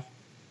staff,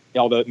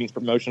 although it means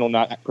promotional,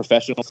 not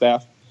professional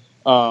staff.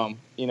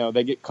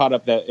 They get caught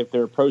up that if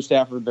they're a pro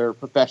staff or they're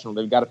professional,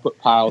 they've got to put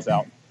piles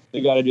out.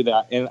 They've got to do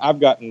that. And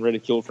I've gotten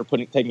ridiculed for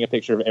taking a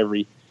picture of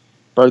every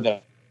bird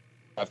that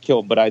I've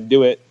killed, but I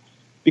do it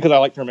because I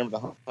like to remember the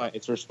hunt.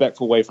 It's a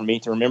respectful way for me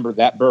to remember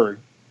that bird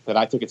that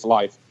I took its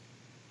life.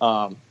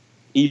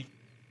 Even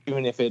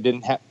if it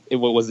didn't have, it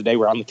was a day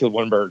where I only killed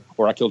 1 bird,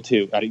 or I killed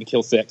 2. I didn't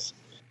kill 6.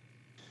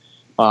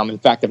 In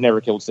fact, I've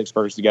never killed 6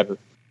 birds together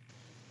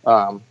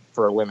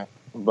for a limit.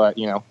 But,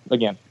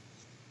 again,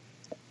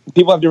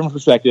 people have different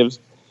perspectives,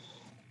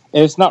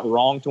 and it's not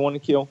wrong to want to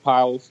kill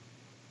piles,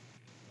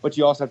 but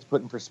you also have to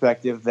put in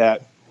perspective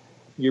that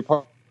you're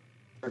part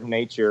of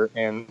nature,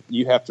 and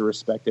you have to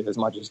respect it as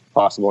much as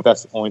possible. If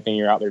that's the only thing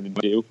you're out there to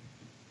do,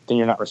 then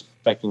you're not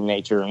respecting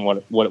nature and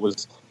what it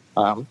was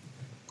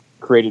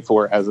created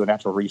for as a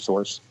natural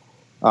resource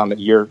that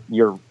you're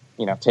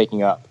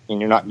taking up, and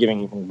you're not giving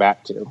anything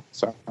back to.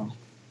 So.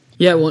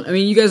 Yeah, well, I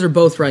mean, you guys are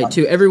both right,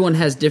 too. Everyone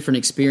has different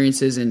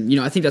experiences, and,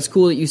 I think that's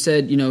cool that you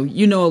said, you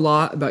know a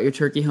lot about your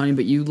turkey hunting,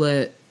 but you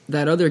let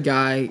that other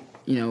guy,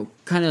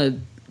 kind of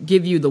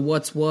give you the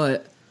what's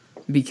what,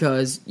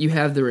 because you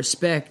have the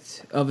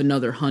respect of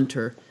another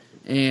hunter.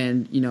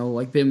 And,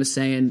 like Ben was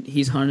saying,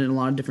 he's hunted in a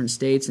lot of different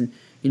states, and,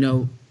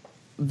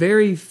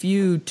 very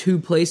few 2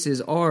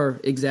 places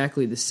are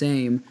exactly the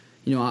same.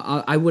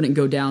 I wouldn't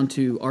go down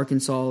to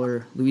Arkansas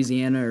or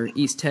Louisiana or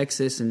East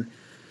Texas and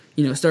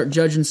start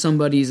judging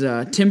somebody's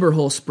timber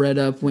hole spread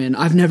up when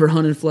I've never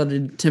hunted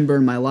flooded timber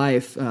in my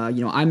life.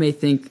 I may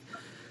think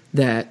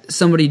that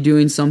somebody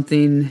doing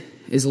something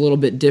is a little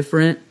bit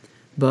different,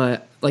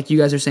 but like you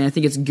guys are saying, I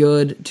think it's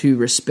good to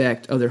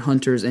respect other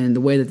hunters and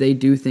the way that they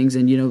do things,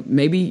 and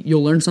maybe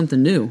you'll learn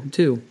something new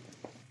too.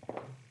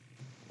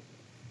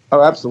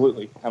 Oh,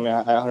 absolutely. I mean,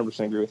 I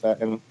 100% agree with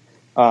that. And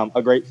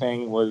a great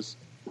thing was,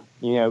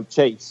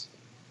 Chase,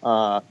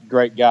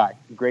 great guy,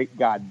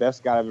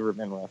 best guy I've ever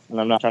been with. And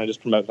I'm not trying to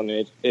just promote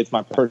something. It's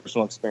my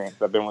personal experience.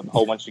 I've been with a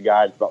whole bunch of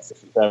guys, about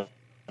 6 or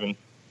 7,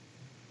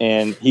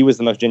 and he was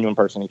the most genuine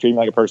person. He treated me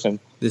like a person.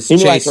 This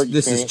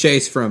is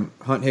Chase from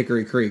Hunt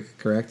Hickory Creek,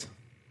 correct?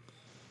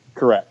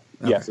 Correct.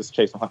 Okay. Yes, it's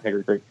Chase from Hunt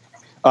Hickory Creek.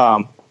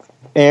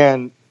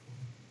 And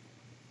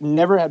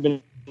never had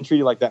been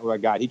treated like that with a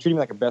guy. He treated me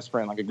like a best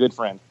friend, like a good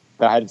friend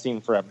that I hadn't seen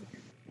forever.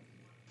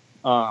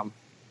 And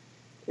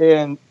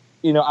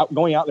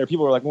going out there,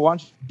 people were like, well, why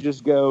don't you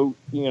just go,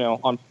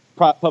 on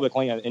public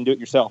land and do it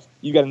yourself?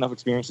 You got enough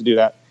experience to do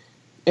that.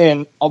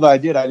 And although I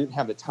didn't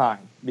have the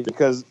time,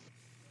 because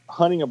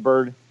hunting a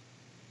bird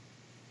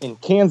in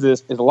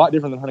Kansas is a lot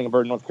different than hunting a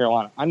bird in North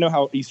Carolina. I know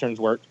how Easterns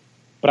work,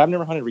 but I've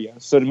never hunted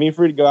Rios. So to me,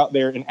 for me to go out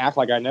there and act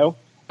like I know,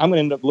 I'm going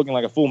to end up looking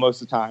like a fool most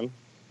of the time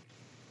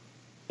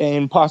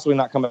and possibly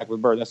not come back with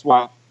a bird. That's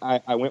why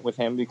I went with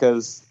him,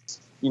 because,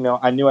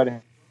 I knew I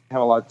didn't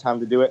have a lot of time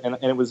to do it. And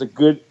it was a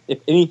good, if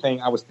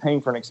anything, I was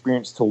paying for an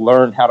experience to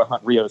learn how to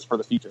hunt Rios for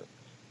the future,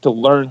 to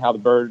learn how the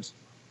birds,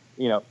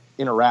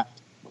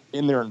 interact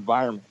in their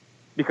environment,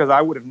 because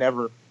I would have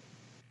never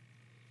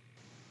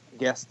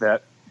guessed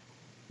that,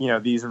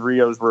 these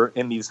Rios were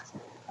in these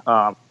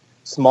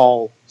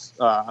small,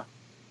 I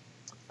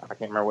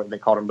can't remember what they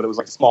called them, but it was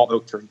like a small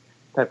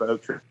type of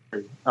oak tree.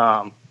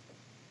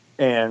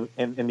 And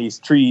these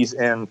trees,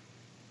 and,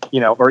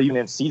 or even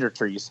in cedar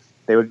trees,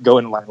 they would go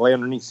and lay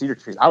underneath cedar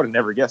trees. I would have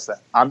never guessed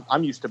that.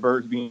 I'm used to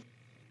birds being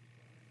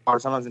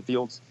sometimes in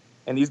fields,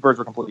 and these birds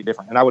were completely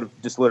different. And I would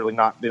have just literally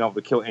not been able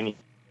to kill any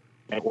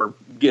or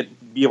be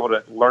able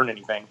to learn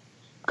anything,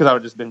 because I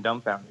would have just been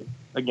dumbfounded.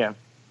 Again,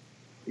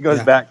 it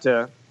goes back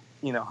to,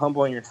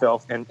 humbling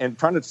yourself and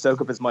trying to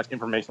soak up as much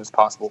information as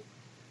possible.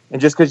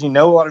 And just because you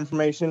know a lot of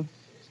information,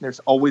 there's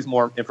always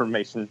more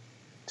information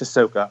to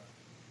soak up.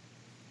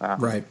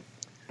 Right.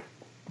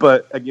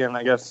 But again,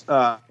 I guess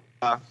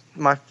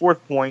my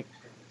fourth point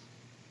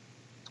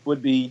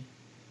would be,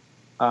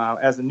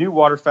 as a new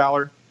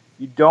waterfowler,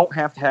 you don't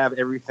have to have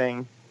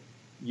everything.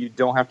 You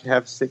don't have to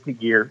have sick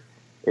gear.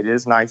 It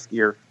is nice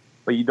gear,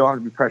 but you don't have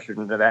to be pressured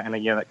into that. And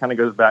again, that kind of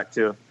goes back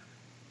to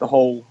the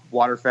whole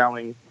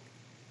waterfowling,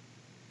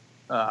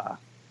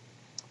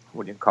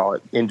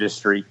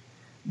 industry.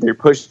 They're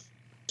pushing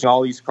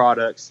all these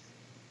products,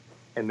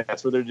 and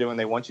that's what they're doing.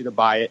 They want you to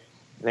buy it,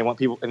 and they want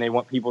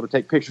people to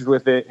take pictures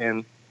with it,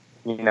 and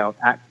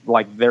act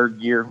like their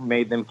gear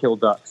made them kill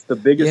ducks. The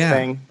biggest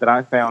thing that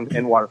I found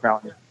in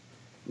waterfowling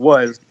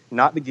was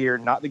not the gear,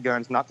 not the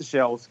guns, not the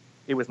shells.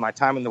 It was my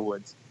time in the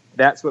woods.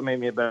 That's what made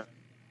me a better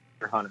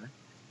hunter,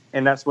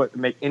 and that's what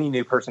make any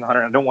new person a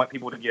hunter. And I don't want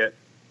people to get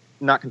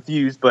not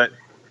confused, but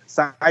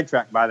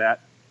sidetracked by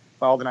that,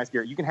 by all the nice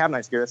gear. You can have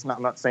nice gear.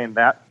 I'm not saying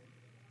that.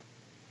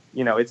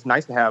 It's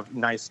nice to have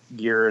nice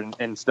gear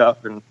and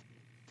stuff and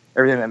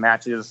everything that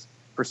matches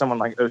for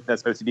someone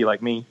that's OCD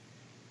like me.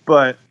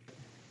 But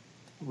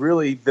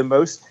really, the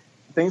most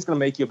thing's going to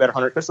make you a better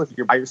hunter, especially if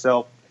you're by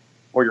yourself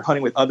or you're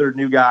hunting with other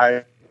new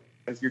guys,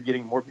 as you're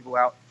getting more people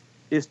out,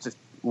 is to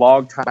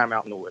log time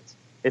out in the woods.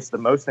 It's the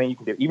most thing you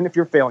can do. Even if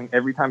you're failing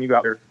every time you go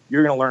out there,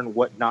 you're going to learn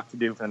what not to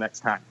do for the next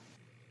time.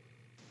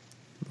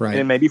 Right. And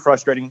it may be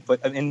frustrating,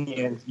 but in the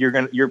end,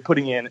 you're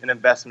putting in an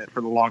investment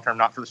for the long term,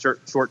 not for the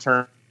short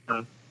term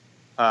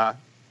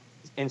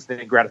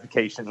instant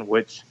gratification,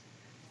 which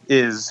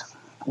is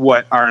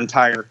what our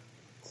entire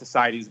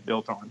society is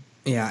built on.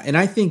 Yeah, and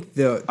I think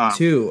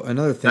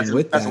another thing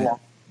with that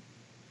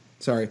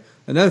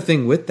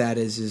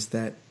is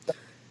that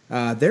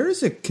there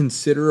is a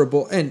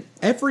considerable, and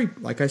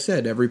like I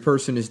said, every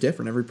person is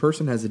different. Every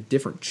person has a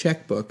different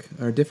checkbook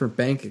or a different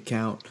bank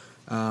account.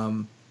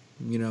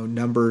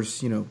 Numbers,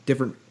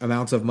 different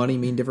amounts of money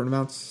mean different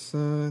amounts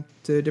to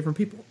different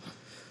people.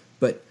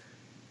 But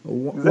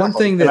one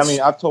thing that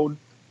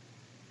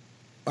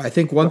I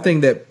think one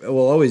thing that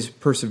will always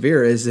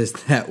persevere is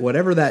that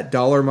whatever that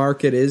dollar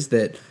market is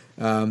that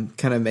kind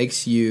of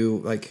makes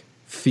you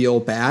feel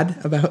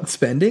bad about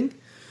spending,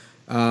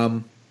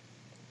 don't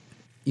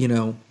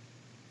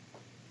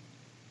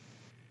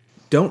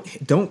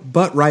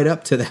butt right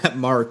up to that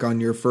mark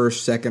on your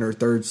first, second, or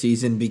third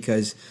season,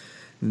 because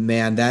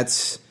man,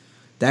 that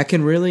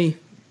can really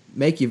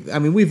make you. I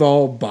mean, we've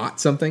all bought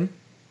something.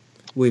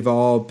 We've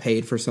all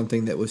paid for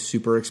something that was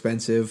super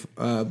expensive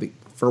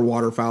for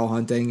waterfowl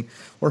hunting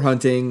or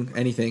hunting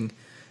anything,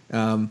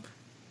 and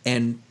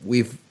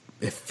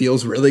it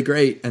feels really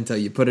great until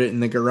you put it in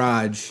the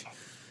garage,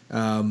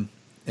 and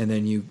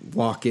then you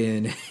walk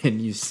in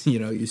and you see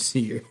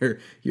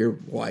your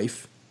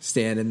wife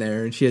standing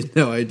there, and she has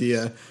no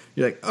idea.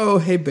 You're like, oh,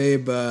 hey,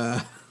 babe,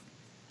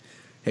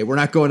 hey, we're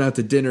not going out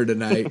to dinner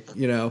tonight,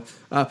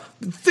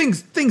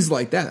 things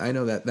like that. I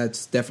know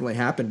that's definitely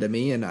happened to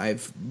me, and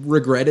I've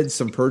regretted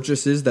some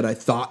purchases that I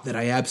thought that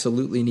I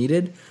absolutely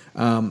needed.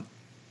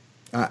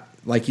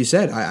 Like you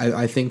said,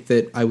 I think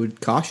that I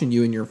would caution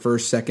you in your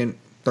first, second,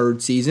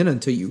 third season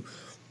until you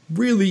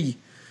really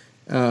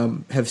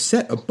have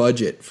set a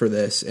budget for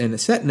this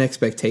and set an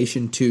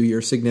expectation to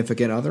your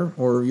significant other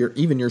or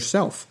even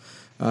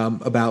yourself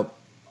about,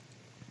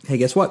 hey,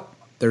 guess what?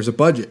 There's a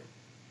budget.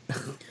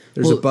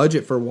 There's a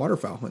budget for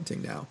waterfowl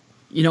hunting now.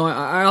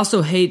 I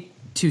also hate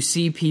to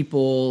see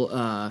people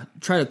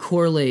try to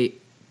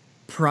correlate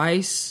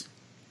price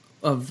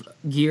of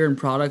gear and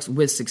products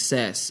with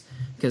success.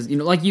 Because,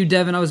 like you,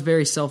 Devin, I was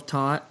very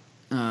self-taught.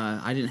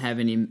 I didn't have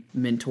any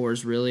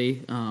mentors,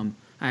 really. I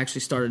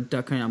actually started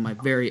duck hunting on my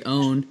very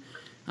own.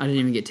 I didn't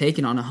even get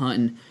taken on a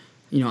hunt.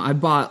 And, I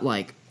bought,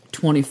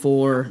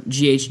 24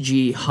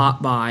 GHG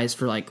hot buys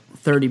for,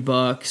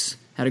 $30.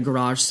 Had a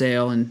garage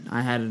sale, and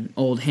I had an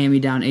old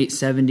hand-me-down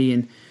 870,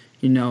 and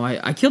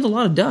I killed a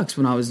lot of ducks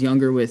when I was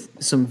younger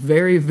with some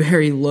very,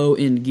 very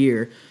low-end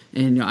gear,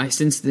 and I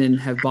since then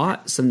have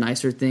bought some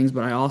nicer things,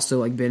 but I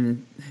also,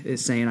 Ben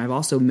is saying, I've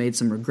also made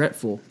some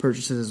regretful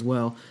purchases as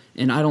well,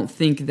 and I don't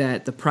think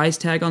that the price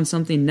tag on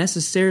something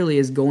necessarily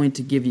is going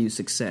to give you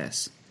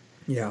success.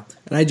 Yeah,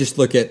 and I just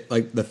look at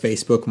the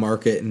Facebook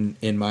market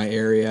in my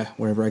area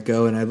wherever I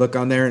go, and I look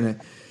on there,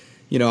 and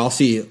I'll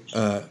see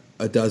a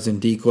dozen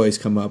decoys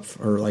come up,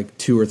 or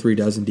 2 or 3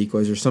 dozen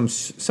decoys, or some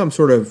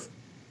sort of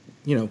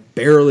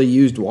barely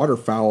used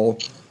waterfowl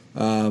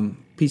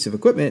piece of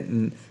equipment,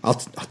 and I'll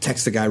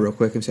text the guy real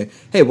quick and say,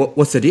 hey,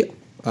 what's the deal?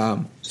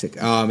 He's like,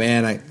 oh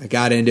man, I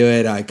got into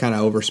it, I kind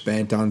of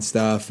overspent on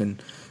stuff,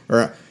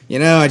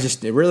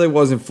 it really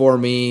wasn't for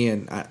me,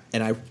 and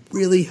I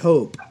really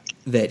hope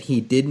that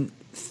he didn't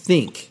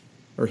think,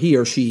 or he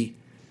or she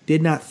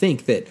did not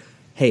think that,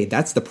 hey,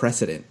 that's the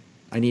precedent.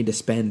 I need to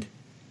spend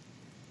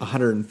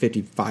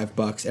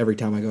 $155 every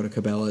time I go to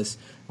Cabela's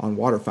on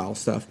waterfowl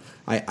stuff.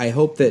 I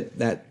hope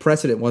that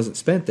precedent wasn't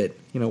spent, that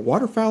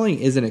waterfowling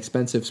is an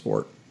expensive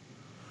sport,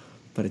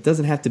 but it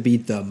doesn't have to be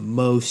the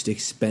most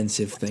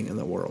expensive thing in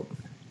the world.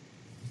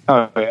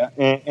 Oh yeah,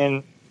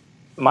 and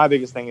my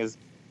biggest thing is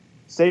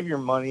save your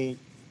money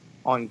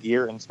on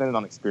gear and spend it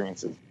on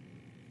experiences.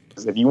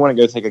 Because if you want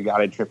to go take a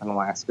guided trip in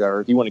Alaska,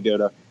 or if you want to go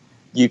to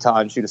Utah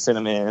and shoot a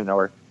cinnamon,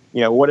 or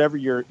whatever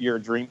your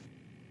dream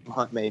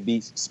hunt may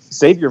be,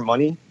 save your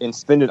money and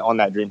spend it on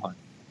that dream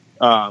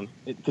hunt.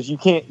 Because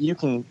you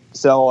can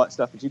sell all that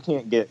stuff, but you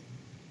can't get,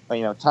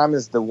 time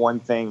is the one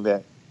thing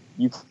that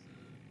you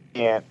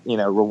can't,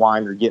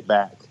 rewind or get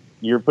back.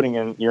 You're putting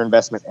in your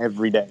investment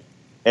every day,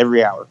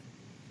 every hour,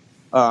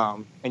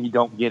 and you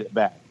don't get it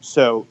back.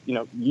 So,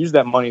 use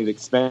that money to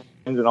spend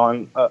it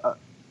on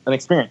an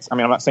experience. I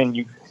mean, I'm not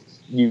saying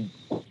you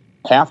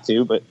have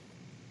to, but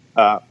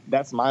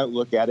that's my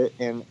look at it.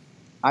 And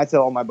I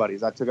tell all my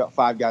buddies, I took out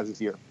 5 guys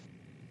this year.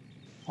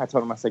 I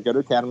told them, I said, go to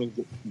Academy,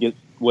 get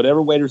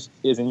whatever waders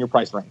is in your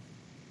price range.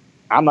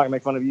 I'm not going to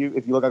make fun of you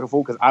if you look like a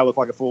fool, because I look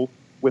like a fool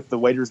with the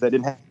waders that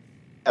didn't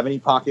have any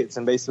pockets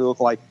and basically look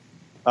like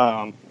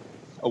a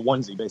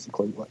onesie,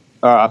 basically. Look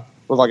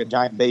like a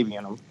giant baby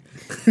in them.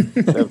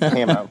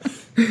 Camo.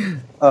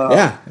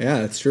 Yeah,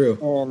 that's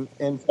true.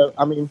 And so,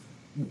 I mean,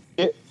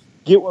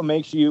 get what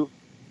makes you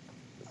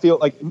feel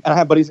like, and I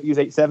have buddies that use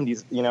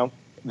 870s,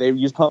 they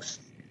use pump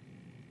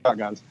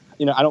shotguns.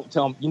 I don't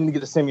tell them, you need to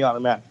get a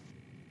semi-automatic.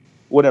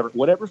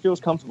 Whatever feels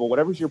comfortable,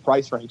 whatever's your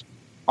price range.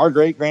 Our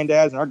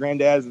great-granddads and our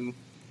granddads and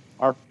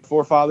our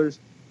forefathers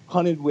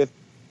hunted with,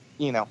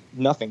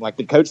 nothing. Like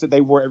the coats that they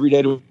wore every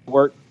day to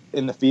work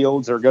in the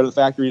fields or go to the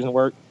factories and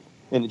work,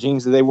 and the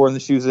jeans that they wore and the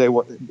shoes that they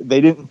wore.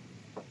 They didn't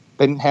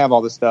have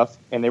all this stuff,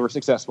 and they were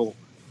successful.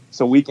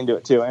 So we can do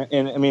it too.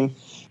 And I mean,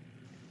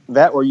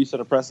 that or you set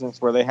a precedence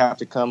where they have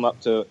to come up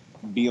to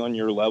be on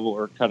your level,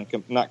 or kind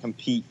of not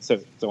compete, so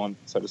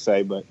to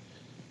say, but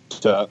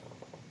to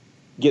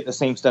get the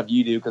same stuff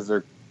you do because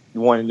they're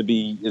wanting to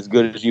be as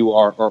good as you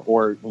are,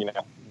 or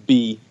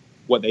be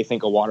what they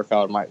think a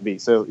waterfowler might be.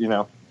 So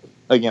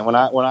again, when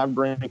I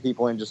bring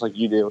people in just like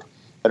you do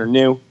that are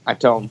new, I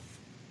tell them,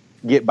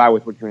 get by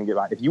with what you're going to get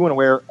by. If you want to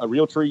wear a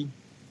Realtree,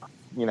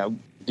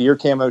 deer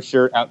camo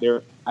shirt out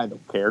there, I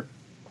don't care.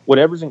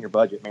 Whatever's in your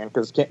budget, man,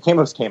 because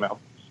camo's camo.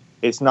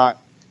 It's not,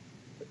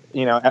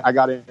 I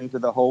got sucked into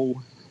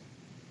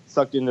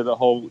the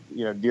whole,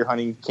 deer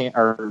hunting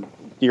or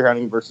deer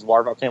hunting versus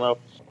waterfowl camo.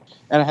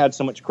 And I had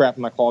so much crap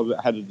in my closet,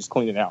 I had to just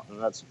clean it out.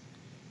 And that's,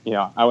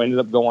 I ended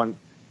up going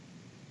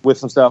with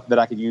some stuff that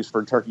I could use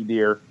for turkey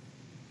deer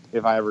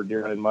if I ever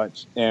deer hunted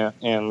much,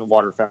 and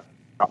waterfowl,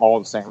 all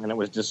the same. And it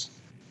was just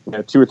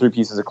 2 or 3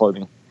 pieces of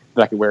clothing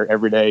that I could wear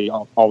every day,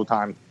 all the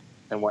time,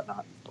 and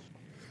whatnot.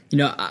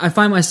 I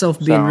find myself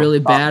being really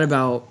bad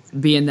about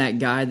being that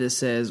guy that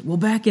says, well,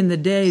 back in the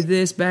day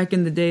this, back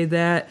in the day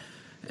that.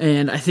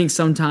 And I think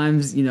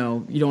sometimes, you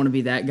don't want to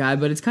be that guy,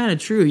 but it's kind of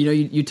true.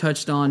 You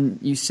touched on,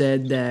 you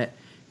said that,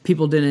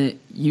 people didn't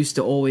used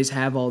to always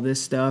have all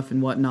this stuff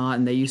and whatnot,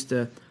 and they used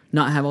to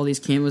not have all these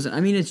camos. I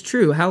mean, it's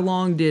true. How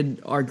long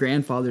did our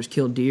grandfathers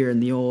kill deer in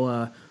the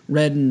old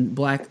red and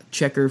black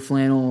checker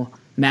flannel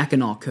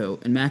Mackinaw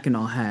coat and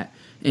Mackinaw hat?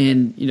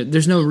 And,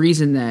 there's no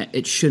reason that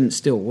it shouldn't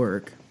still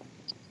work.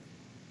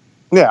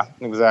 Yeah,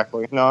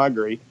 exactly. No, I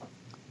agree.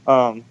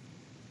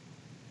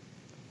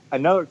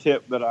 Another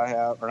tip that I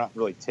have, or not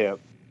really tip,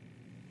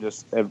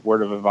 just a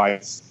word of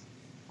advice,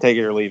 take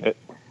it or leave it,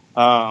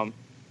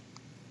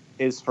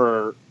 is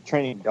for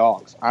training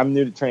dogs. I'm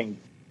new to training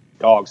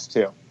dogs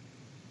too.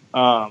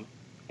 And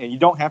you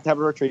don't have to have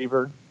a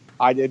retriever.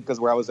 I did because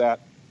where I was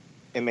at,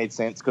 it made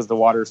sense because the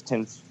water's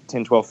 10,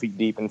 12 feet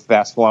deep and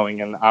fast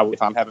flowing. And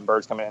if I'm having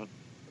birds come in,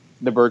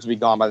 the birds would be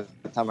gone by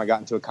the time I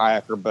got into a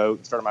kayak or boat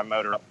and started my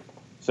motor up.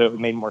 So it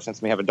made more sense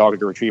to me to have a dog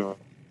to retrieve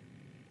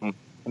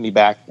me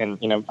back. And,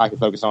 I could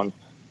focus on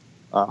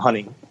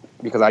hunting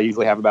because I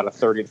usually have about a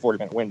 30 to 40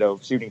 minute window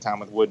of shooting time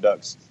with wood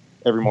ducks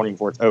every morning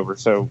before it's over.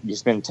 So you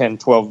spend 10,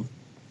 12,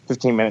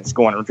 15 minutes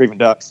going and retrieving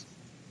ducks.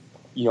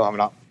 You don't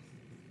have a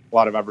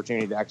lot of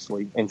opportunity to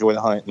actually enjoy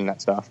the hunt and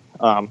that stuff.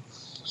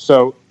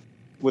 So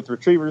with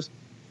retrievers,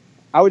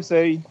 I would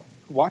say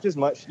watch as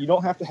much. You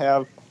don't have to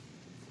have,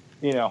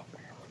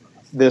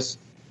 this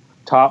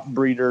top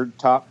breeder,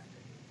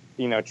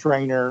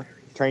 trainer,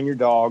 train your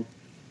dog.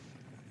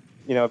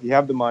 If you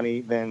have the money,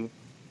 then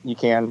you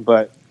can.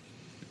 But,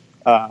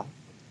 for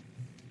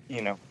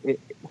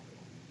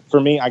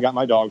me, I got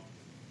my dog,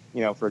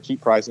 for a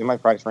cheap price in my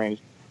price range,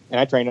 and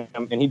I train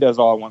him, and he does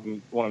all I want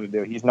him to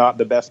do. He's not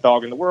the best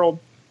dog in the world.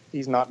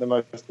 He's not the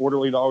most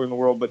orderly dog in the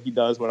world, but he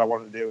does what I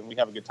want him to do, and we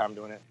have a good time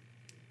doing it.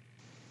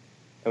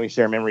 And we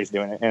share memories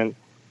doing it. And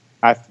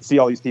I see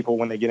all these people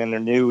when they get in there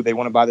new, they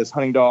want to buy this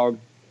hunting dog,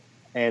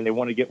 and they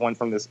want to get one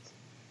from this,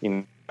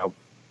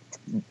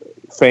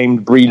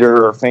 famed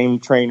breeder or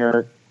famed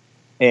trainer,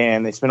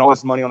 and they spend all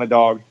this money on a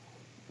dog.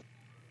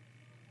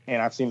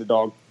 And I've seen the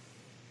dog,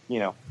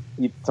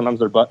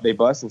 sometimes they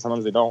bust and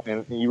sometimes they don't,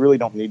 and you really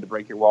don't need to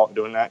break your wallet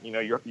doing that.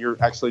 You're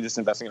actually just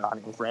investing in a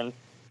hunting friend,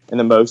 and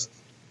the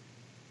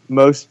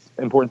most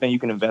important thing you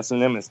can invest in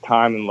them is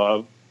time and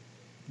love,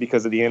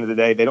 because at the end of the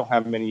day, they don't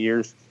have many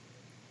years.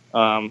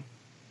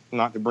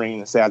 Not to bring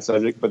in a sad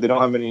subject, but they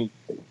don't have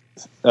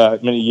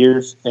many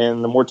years,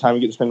 and the more time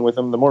you get to spend with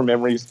them, the more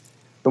memories,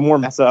 the more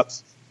mess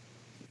ups,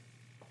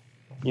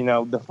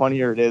 the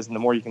funnier it is, and the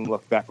more you can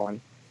look back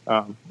on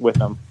with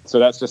them. So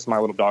that's just my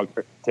little dog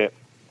tip.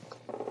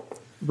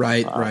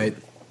 Right.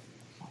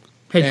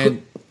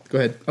 Hey, go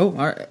ahead. Oh,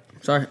 all right.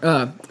 Sorry.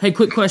 Hey,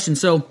 quick question.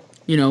 So,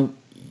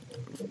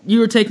 you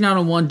were taken out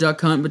on one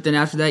duck hunt, but then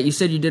after that, you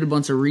said you did a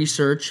bunch of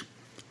research,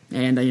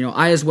 and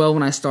I as well,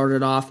 when I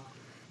started off,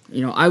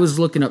 I was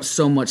looking up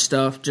so much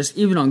stuff, just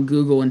even on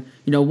Google. And,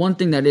 one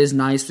thing that is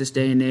nice this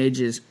day and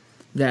age is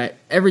that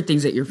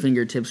everything's at your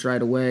fingertips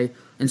right away.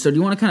 And so do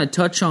you want to kind of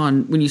touch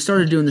on when you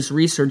started doing this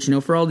research,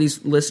 for all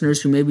these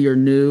listeners who maybe are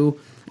new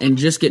and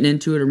just getting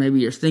into it, or maybe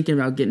you're thinking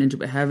about getting into it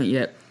but haven't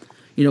yet,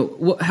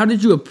 how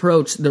did you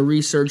approach the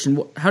research,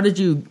 and how did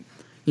you,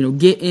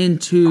 get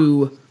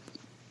into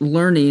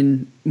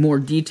learning more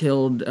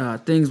detailed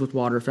things with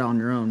waterfowl on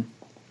your own?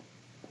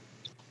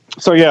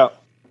 So, yeah.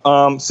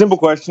 Simple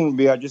question would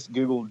be, I just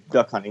Googled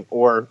duck hunting,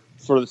 or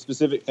for the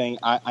specific thing,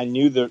 I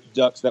knew the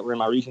ducks that were in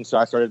my region. So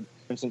I started,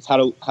 for instance, how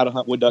to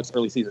hunt wood ducks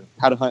early season,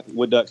 how to hunt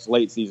wood ducks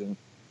late season,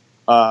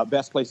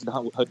 best places to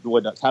hunt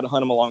wood ducks, how to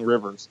hunt them along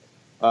rivers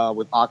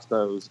with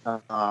oxbows,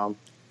 how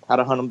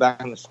to hunt them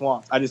back in the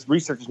swamps. I just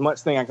researched as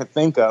much thing I could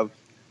think of,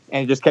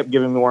 and it just kept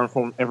giving me more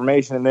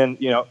information. And then,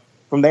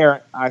 from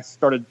there, I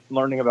started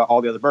learning about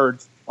all the other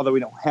birds, although we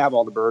don't have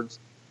all the birds,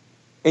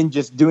 and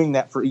just doing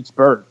that for each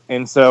bird.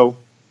 And so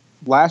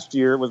last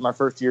year was my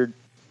first year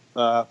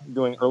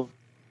doing early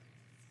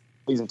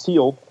season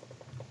teal.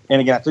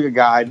 And again, I took a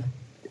guide.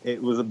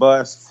 It was a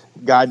bust.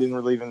 Guide didn't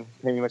really even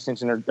pay me much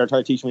attention or try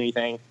to teach me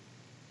anything.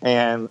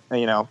 And,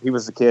 he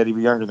was a kid. He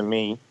was younger than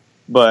me.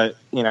 But,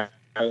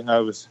 I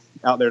was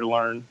out there to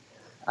learn.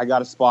 I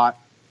got a spot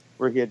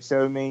where he had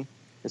showed me.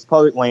 It's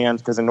public land,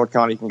 because in North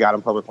Carolina you can guide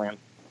on public land.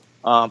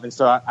 And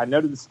so I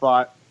noted the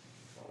spot,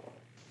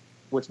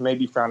 which may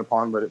be frowned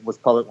upon, but it was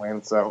public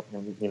land. So,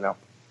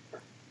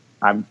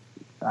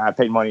 I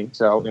paid money,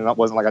 so it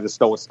wasn't like I just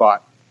stole a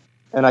spot.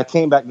 And I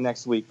came back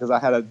next week because I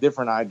had a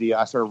different idea.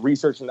 I started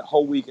researching the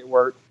whole week at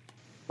work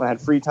when I had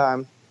free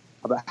time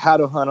about how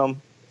to hunt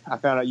them. I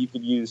found out you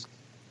could use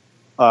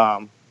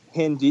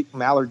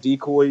mallard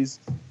decoys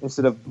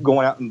instead of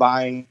going out and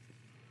buying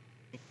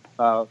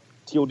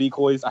teal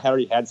decoys. I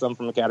already had some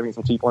from Academy,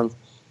 some cheap ones,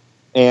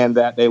 and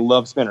that they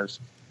love spinners.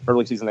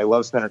 Early season, they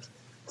love spinners.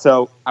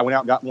 So I went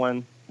out and got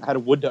one. I had a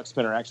wood duck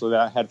spinner, actually, that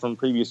I had from the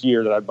previous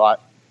year that I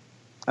bought,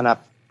 and I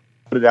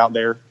put it out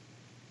there,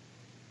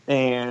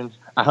 and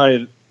I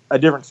hunted a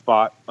different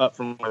spot up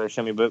from where they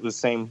showed me, but it was the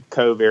same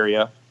cove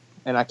area,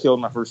 and I killed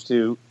my first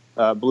two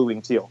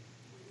blue-winged teal.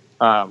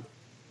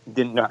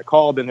 Didn't know how to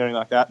call, didn't know anything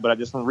like that, but I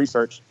just from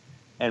research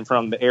and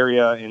from the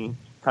area and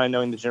kind of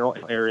knowing the general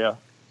area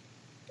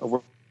of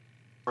where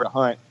to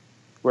hunt,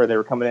 where they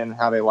were coming in and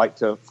how they like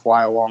to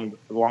fly along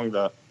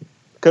the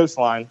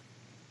coastline,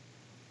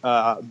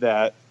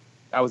 that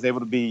I was able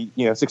to be,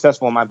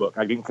 successful in my book.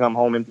 I didn't come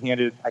home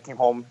empty-handed. I came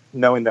home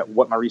knowing that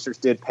what my research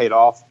did paid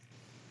off,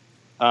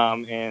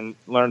 and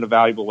learned a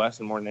valuable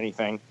lesson more than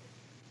anything.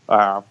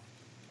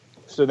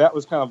 So that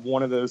was kind of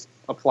one of those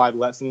applied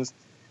lessons.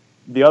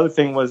 The other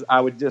thing was I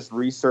would just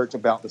research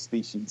about the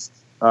species.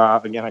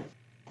 Again, I kind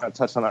of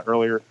touched on that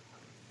earlier,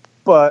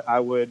 but I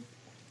would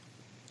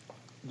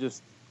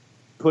just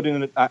put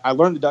in. I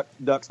learned the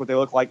ducks, what they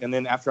look like, and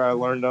then after I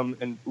learned them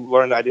and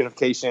learned the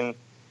identification,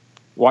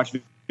 watched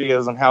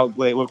videos on how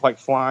they look like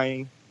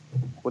flying,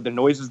 what the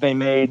noises they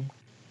made,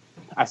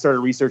 I started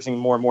researching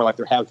more and more like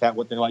their habitat,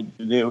 what they like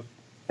to do,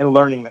 and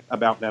learning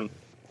about them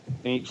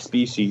in each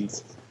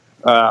species.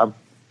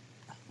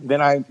 Then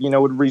I,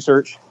 would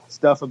research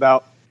stuff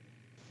about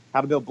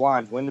how to build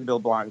blinds, when to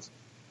build blinds,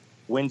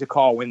 when to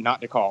call, when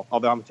not to call.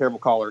 Although I'm a terrible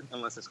caller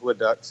unless it's wood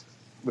ducks,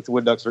 which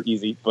wood ducks are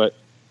easy, but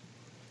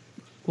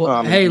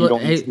hey, you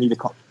don't need to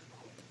call.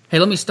 Hey,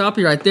 let me stop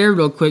you right there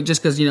real quick,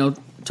 just because,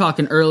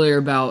 talking earlier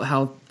about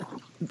how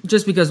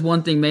just because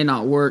one thing may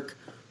not work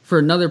for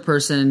another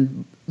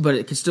person, but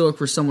it could still work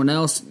for someone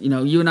else.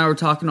 You and I were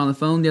talking on the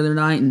phone the other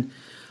night, and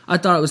I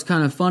thought it was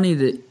kind of funny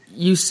that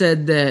you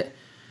said that,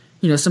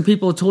 some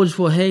people told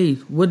you, well, hey,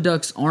 wood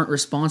ducks aren't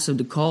responsive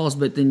to calls,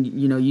 but then,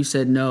 you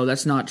said, no,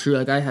 that's not true.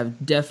 Like, I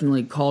have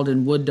definitely called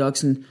in wood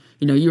ducks, and,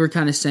 you were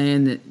kind of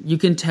saying that you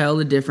can tell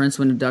the difference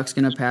when a duck's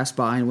going to pass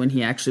by and when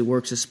he actually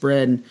works a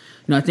spread. And,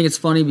 I think it's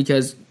funny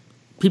because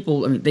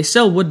people, they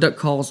sell wood duck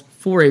calls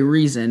for a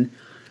reason.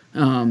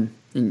 And,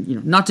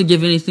 not to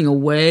give anything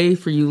away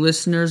for you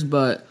listeners,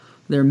 but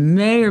there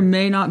may or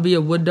may not be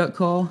a wood duck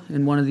call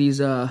in one of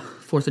these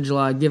 4th of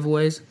July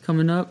giveaways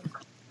coming up.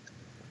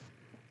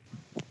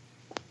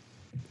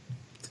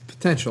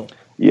 Potential.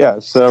 Yeah,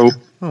 so...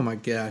 Oh, my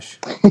gosh.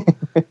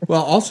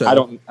 Well, also, I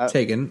don't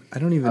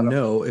even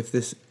know if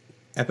this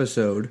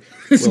episode...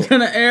 Is it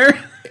going to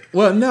air?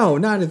 Well, no,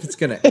 not if it's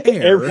going to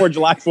air. Air before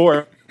July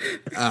 4th.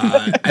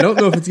 I don't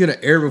know if it's going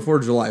to air before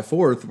July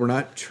 4th. We're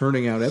not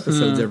churning out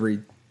episodes every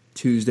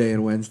Tuesday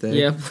and Wednesday.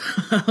 Yep.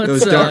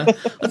 let's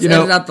edit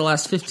out the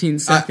last 15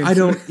 seconds.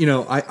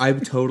 I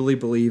totally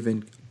believe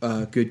in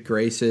good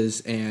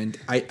graces, and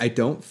I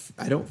don't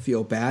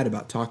feel bad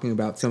about talking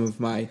about some of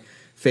my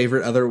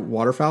favorite other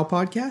waterfowl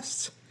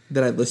podcasts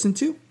that I listen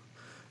to.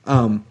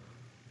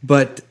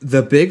 But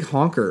the Big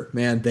Honker,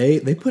 man,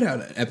 they put out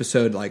an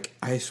episode, like,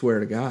 I swear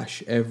to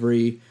gosh,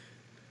 every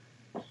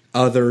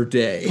other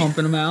day.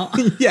 Pumping them out.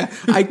 Yeah,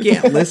 I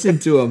can't listen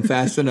to them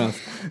fast enough.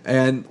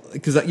 And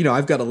because,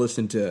 I've got to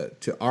listen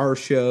to our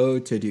show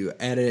to do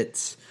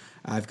edits.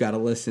 I've got to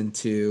listen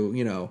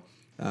to,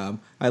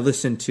 I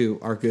listen to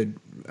our good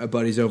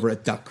buddies over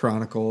at Duck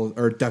Chronicle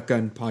or Duck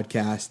Gun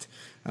Podcast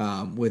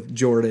with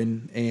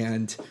Jordan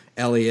and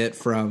Elliot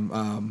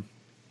from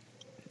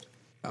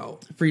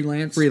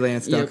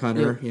Freelance Duck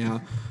Hunter.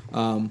 Yep.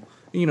 Yeah.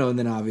 And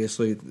then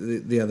obviously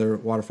the other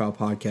waterfowl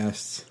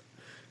podcasts.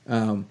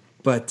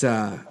 But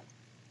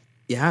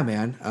yeah,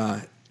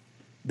 man,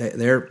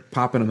 they're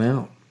popping them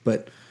out.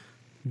 But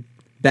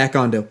back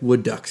onto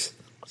wood ducks.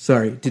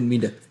 Sorry, didn't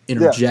mean to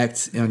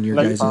interject on your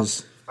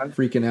guys'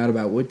 freaking out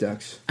about wood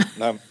ducks.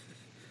 No.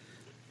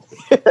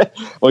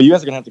 Well, you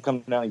guys are gonna have to come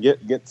down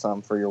and get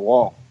some for your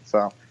wall.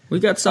 So we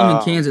got some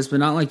in Kansas, but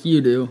not like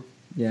you do.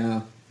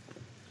 Yeah.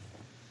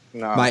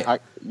 No,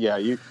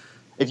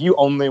 if you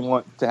only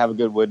want to have a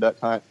good wood duck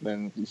hunt,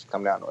 then you should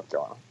come down to North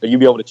Carolina. So you'll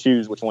be able to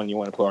choose which one you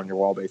want to put on your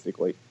wall,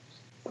 basically.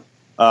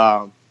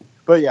 But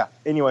yeah,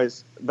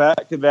 anyways,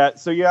 back to that.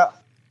 So yeah,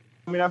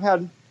 I've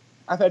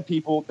had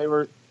people, they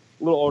were a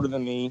little older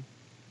than me,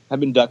 have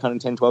been duck hunting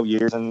 10, 12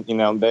 years, and they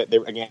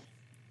again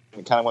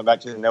kind of went back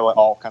to the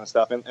know-it-all kind of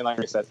stuff. And like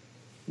I said,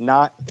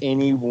 not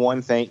any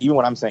one thing, even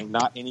what I'm saying,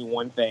 not any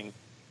one thing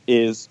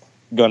is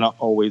gonna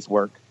always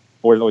work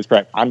or is always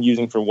correct. I'm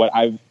using for what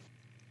I've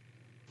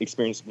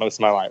experienced most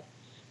of my life.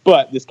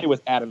 But this kid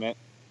was adamant.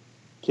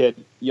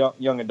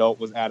 Young adult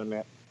was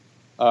adamant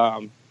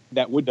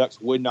that wood ducks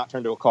would not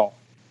turn to a call.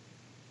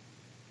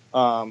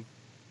 Or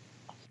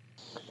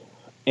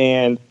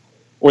they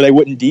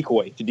wouldn't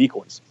decoy to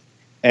decoys.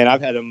 And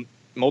I've had them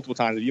multiple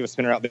times. If you have a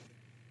spinner out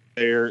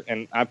there,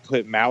 and I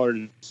put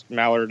mallard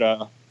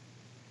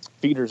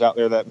feeders out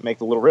there that make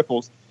the little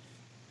ripples,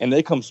 and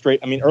they come straight.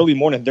 Early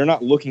morning, they're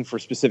not looking for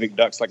specific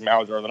ducks like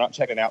mallards are. They're not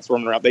checking out,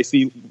 swarming around. They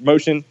see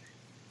motion,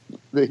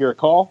 they hear a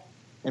call,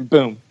 and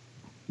boom,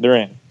 they're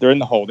in. They're in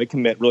the hole. They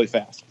commit really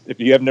fast. If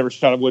you have never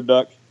shot a wood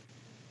duck,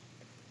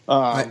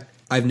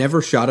 I've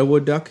never shot a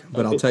wood duck,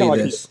 but I'll tell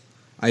you this: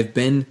 I've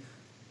been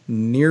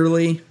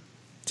nearly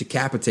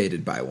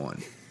decapitated by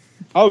one.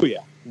 Oh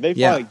yeah, they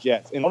fly like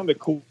jets, and one of the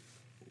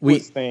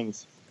coolest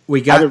things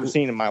I've ever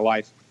seen in my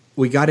life.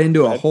 We got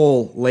into a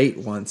hole late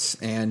once,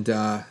 and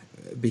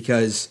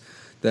because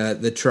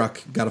the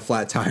truck got a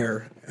flat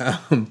tire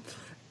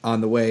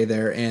on the way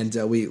there, and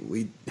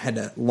we had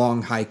a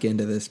long hike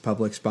into this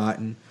public spot,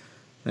 and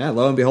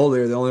lo and behold,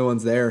 they're the only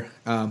ones there,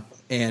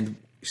 and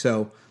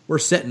so we're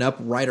setting up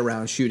right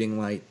around shooting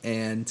light,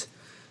 and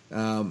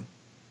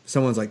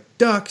someone's like,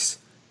 ducks,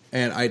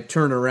 and I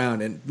turn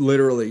around and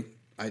literally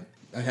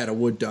I had a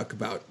wood duck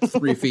about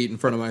 3 feet in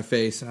front of my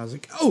face, and I was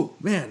like, oh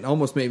man,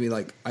 almost made me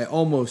like, I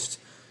almost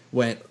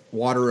went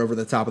water over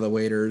the top of the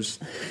waders.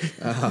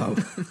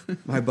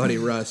 My buddy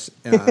Russ,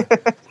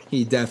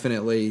 he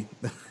definitely,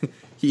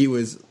 he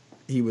was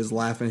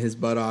laughing his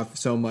butt off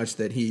so much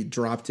that he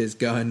dropped his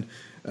gun,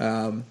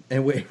 and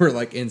we were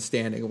like in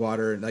standing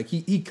water, and like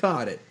he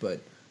caught it,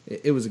 but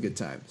it was a good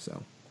time.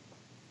 So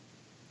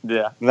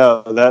yeah,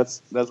 no,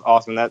 that's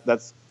awesome.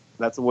 That's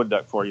a wood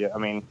duck for you. I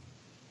mean,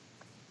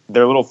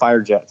 they're little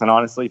fire jets, and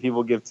honestly,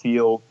 people give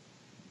teal,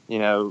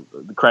 the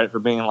credit for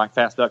being like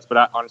fast ducks, but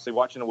I honestly,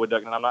 watching a wood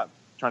duck, and I'm not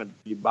trying to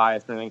be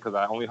biased or anything because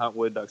I only hunt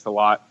wood ducks a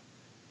lot,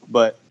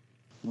 but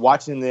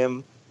watching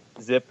them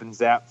zip and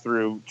zap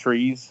through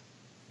trees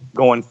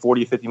going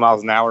 40, 50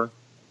 miles an hour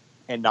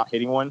and not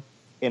hitting one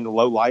in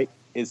low light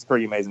is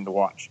pretty amazing to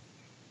watch.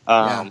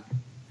 Yeah.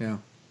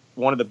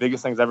 One of the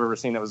biggest things I've ever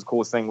seen that was the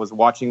coolest thing was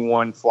watching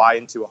one fly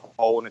into a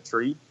hole in a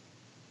tree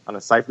on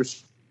a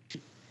cypress,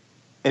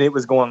 and it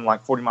was going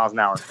like 40 miles an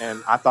hour,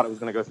 and I thought it was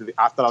going to go through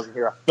I thought I was going to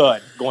hear a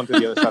thud going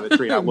through the other side of the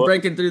tree. I looked,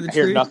 breaking through the I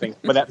hear tree. nothing,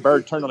 but that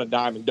bird turned on a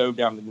dime and dove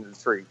down into the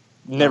tree.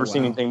 Never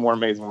seen anything more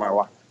amazing in my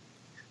life.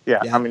 Yeah.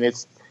 I mean,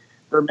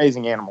 they're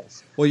amazing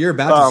animals. well, you're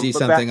about to see but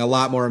something a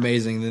lot more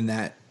amazing than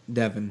that,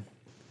 Devin.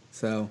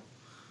 So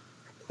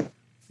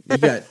you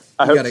got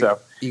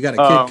you got a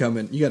kid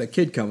coming. You got a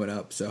kid coming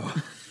up. So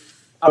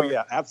oh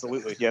yeah,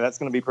 absolutely. Yeah, that's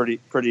going to be pretty.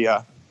 It's going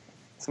to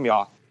be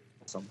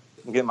awesome.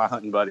 I'm getting my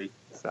hunting buddy.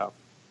 So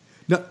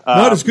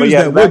not as good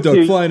as that wood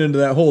duck flying into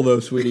that hole, though,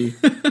 sweetie.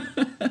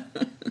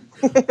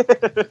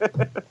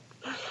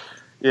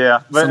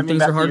 Yeah, but Some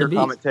things are hard to beat.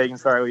 Comment taken.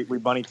 Sorry, we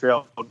bunny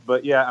trailed,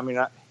 but yeah, I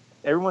mean,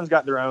 everyone's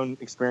got their own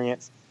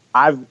experience.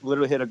 I've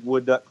literally hit a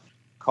wood duck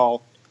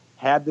call.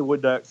 Had the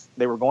wood ducks,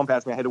 they were going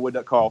past me. I had a wood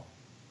duck call,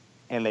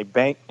 and they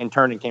banked and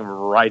turned and came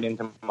right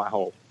into my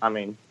hole. I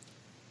mean,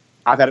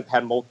 I've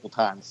had multiple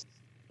times.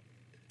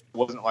 It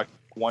wasn't like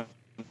one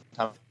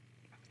time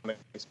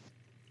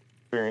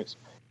experience.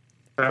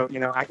 So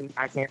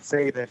I can't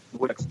say that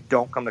wood ducks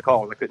don't come to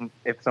calls. I couldn't,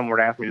 if someone were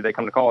to ask me, do they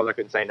come to calls? I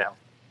couldn't say no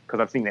because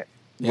I've seen it.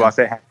 Yeah. Well, I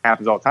say it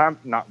happens all the time,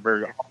 not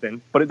very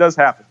often, but it does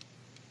happen.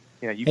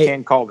 You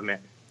can call them in.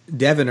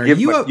 Devin, are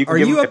you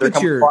up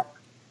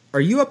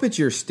at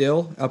your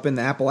still up in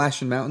the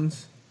Appalachian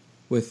Mountains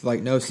with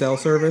like no cell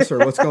service, or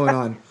what's going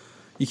on?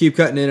 You keep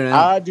cutting in and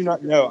out. I do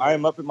not know. I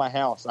am up at my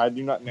house. I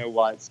do not know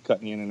why it's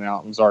cutting in and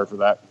out. I'm sorry for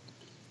that.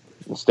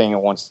 I'm staying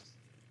at once.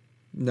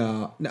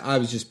 No, I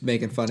was just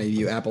making fun of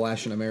you,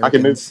 Appalachian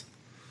Americans.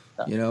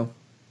 I can move.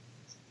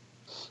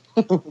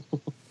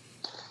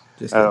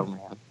 Just man.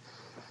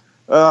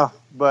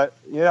 But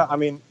yeah, I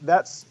mean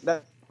that's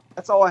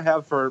all I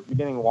have for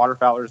beginning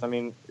waterfowlers. I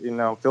mean,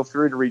 feel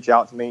free to reach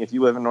out to me if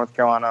you live in North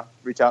Carolina.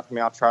 Reach out to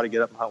me. I'll try to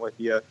get up and hunt with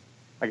you.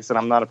 Like I said,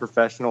 I'm not a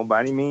professional by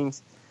any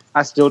means.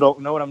 I still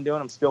don't know what I'm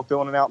doing. I'm still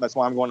filling it out. That's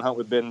why I'm going to hunt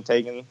with Ben and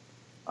Tegan in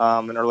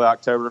early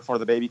October before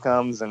the baby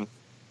comes, and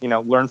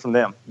learn from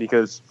them,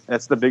 because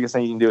that's the biggest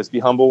thing you can do is be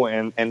humble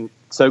and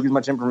soak as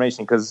much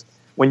information, because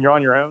when you're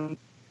on your own,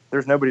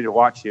 there's nobody to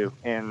watch you,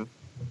 and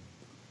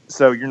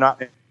so you're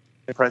not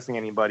impressing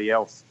anybody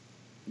else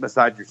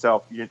besides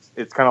yourself.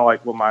 It's kind of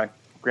like what my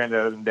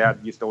granddad and dad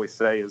used to always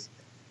say is,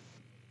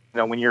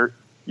 when you're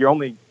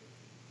only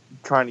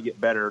trying to get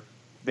better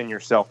than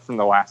yourself from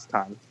the last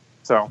time.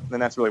 So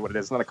then that's really what it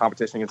is. It's not a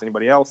competition against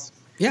anybody else,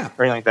 or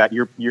anything like that.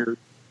 You're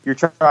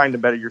trying to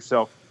better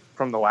yourself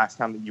from the last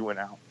time that you went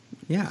out.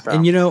 Yeah, so.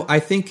 And I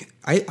think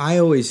I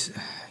always,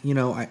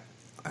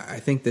 I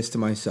think this to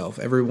myself.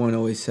 Everyone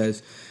always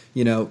says,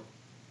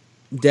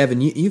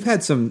 Devin, you've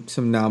had some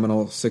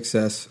nominal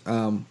success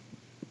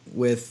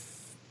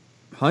with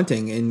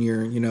hunting in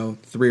your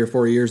 3 or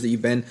 4 years that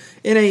you've been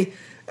in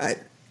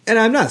and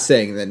I'm not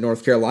saying that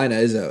North Carolina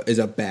is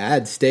a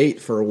bad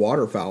state for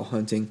waterfowl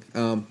hunting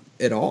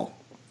at all.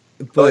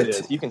 But it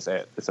is. You can say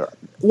it. It's all right.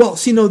 Well,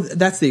 see, no,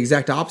 that's the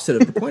exact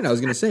opposite of the point I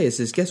was going to say.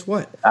 Is guess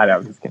what? I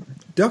know. Just kidding.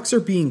 Ducks are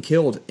being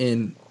killed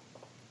in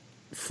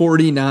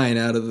 49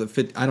 out of the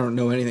 50. I don't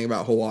know anything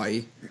about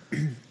Hawaii. I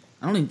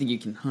don't even think you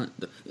can hunt.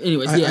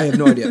 Anyways, I have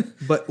no idea.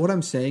 But what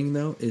I'm saying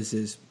though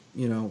is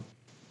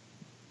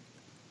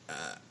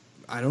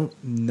I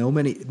don't know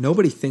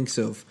nobody thinks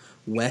of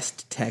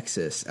West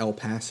Texas, El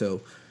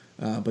Paso,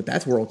 but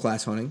that's world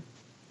class hunting.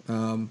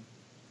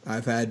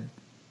 I've had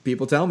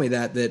people tell me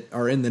that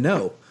are in the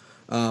know.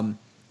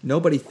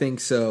 Nobody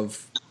thinks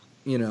of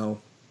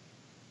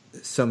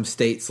some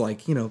states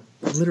like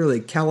literally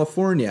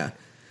California,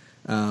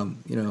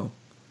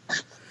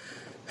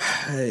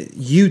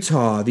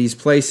 Utah, these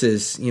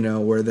places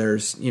where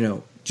there's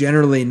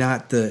generally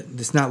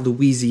it's not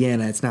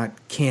Louisiana, it's not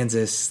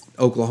Kansas,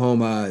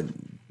 Oklahoma,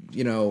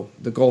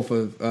 the Gulf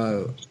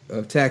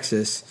of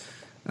Texas.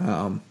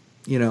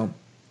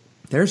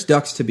 There's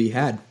ducks to be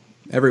had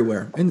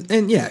everywhere,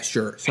 and yeah,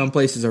 sure, some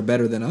places are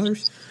better than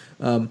others.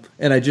 And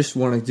I just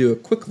want to do a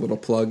quick little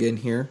plug in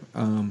here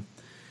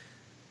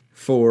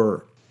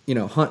for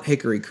Hunt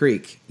Hickory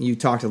Creek. You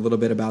talked a little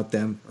bit about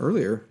them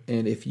earlier,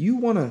 and if you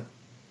want to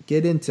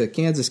get into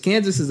Kansas.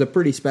 Kansas is a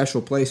pretty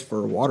special place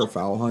for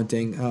waterfowl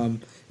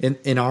hunting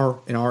in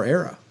our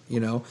era. You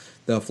know,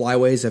 the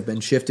flyways have been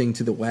shifting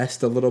to the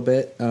west a little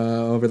bit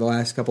over the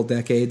last couple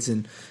decades,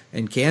 and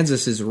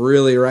Kansas is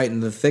really right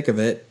in the thick of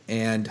it.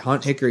 And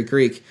Hunt Hickory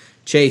Creek,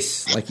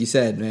 Chase, like you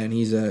said, man,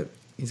 he's a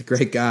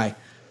great guy.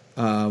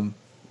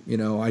 You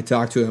know, I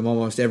talk to him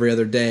almost every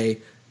other day,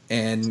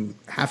 and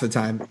half the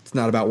time it's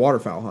not about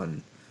waterfowl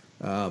hunting.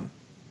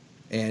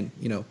 And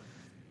you know,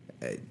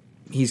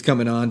 he's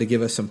coming on to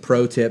give us some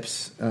pro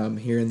tips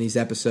here in these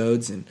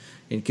episodes, and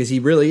because he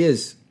really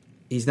is,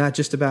 he's not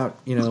just about,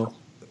 you know,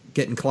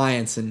 getting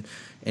clients and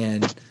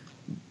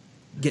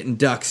getting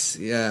ducks.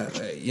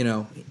 You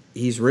know,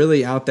 he's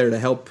really out there to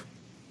help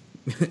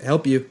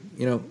you,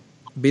 you know,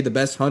 be the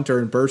best hunter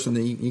in person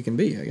that you can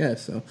be, I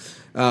guess. So,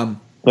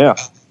 yeah.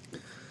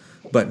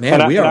 But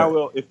man, I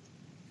will.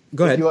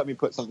 Go ahead. If you let me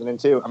put something in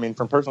too. I mean,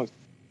 from personal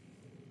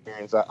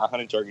experience, I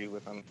hunted turkeys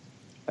with him,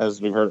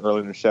 as we've heard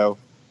earlier in the show.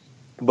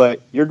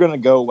 But you're going to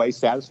go away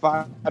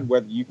satisfied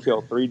whether you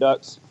kill 3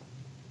 ducks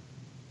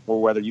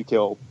or whether you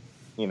kill,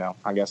 you know,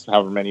 I guess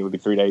however many would be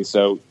 3 days,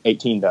 so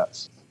 18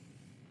 ducks,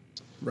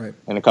 right,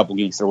 and a couple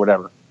geese or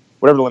whatever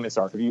the limits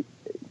are.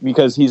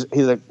 Because he's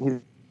a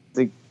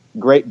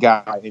great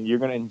guy, and you're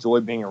going to enjoy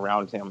being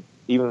around him,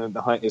 even if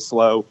the hunt is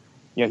slow.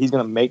 You know, he's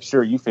going to make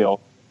sure you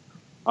feel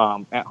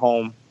at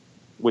home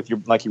with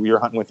like you're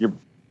hunting with your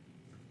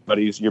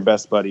buddies, your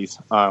best buddies.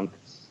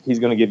 He's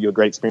going to give you a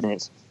great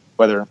experience,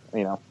 whether,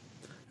 you know.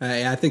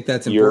 I think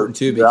that's important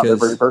too, you're out there because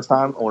for your first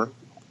time, or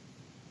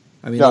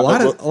I mean, a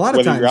lot of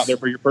whether times you're out there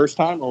for your first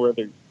time, or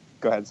whether.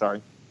 Go ahead.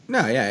 Sorry.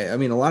 No, yeah. I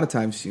mean, a lot of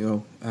times,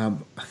 you know,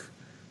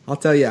 I'll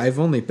tell you, I've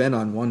only been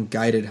on one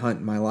guided hunt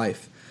in my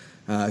life,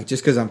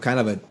 just because I'm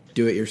kind of a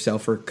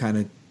do-it-yourselfer kind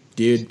of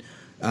dude.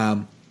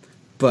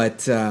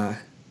 But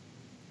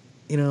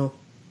you know,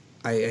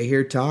 I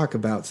hear talk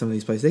about some of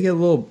these places. They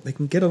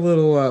can get a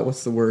little.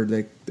 What's the word?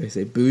 They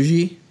say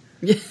bougie.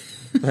 Yeah.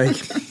 Like,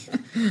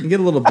 you get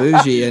a little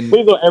bougie, and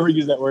please don't ever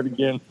use that word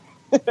again.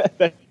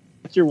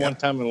 That's your one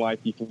time in life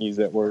you can use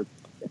that word.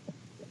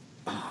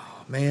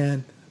 Oh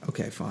man.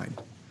 Okay, fine.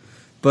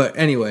 But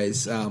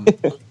anyways,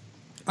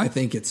 I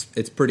think it's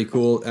pretty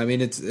cool. I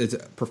mean, it's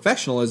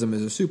professionalism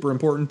is a super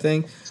important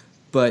thing,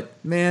 but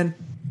man,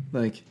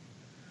 like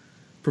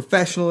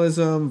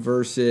professionalism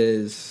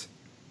versus,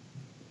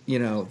 you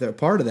know, the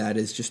part of that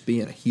is just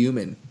being a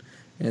human.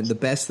 And the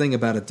best thing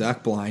about a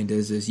duck blind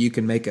is you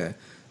can make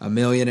 $1.5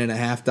 million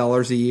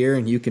a year,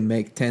 and you can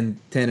make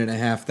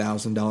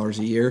 $10,500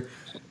 a year,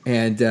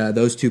 and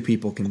those two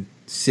people can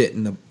sit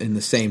in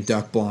the same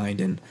duck blind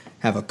and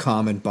have a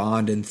common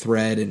bond and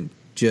thread and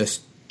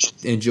just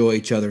enjoy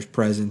each other's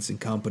presence and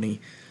company.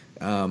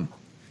 And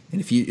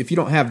if you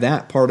don't have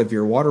that part of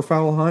your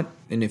waterfowl hunt,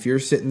 and if you're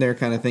sitting there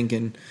kind of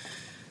thinking,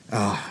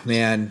 oh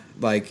man,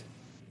 like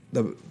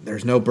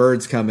there's no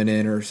birds coming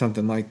in or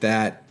something like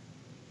that,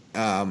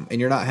 and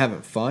you're not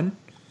having fun,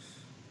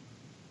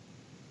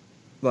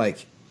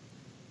 like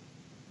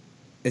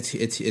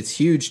it's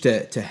huge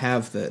to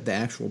have the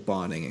actual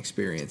bonding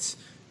experience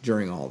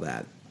during all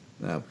that.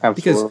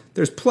 Because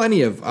there's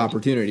plenty of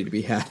opportunity to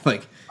be had.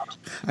 Like,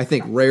 I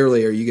think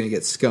rarely are you going to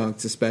get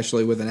skunked,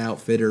 especially with an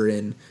outfitter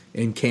in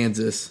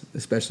Kansas,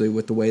 especially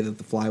with the way that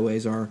the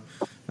flyways are.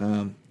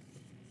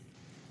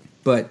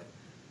 But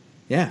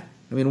yeah,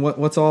 I mean,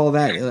 what's all of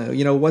that?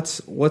 You know,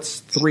 what's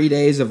 3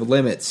 days of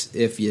limits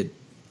if you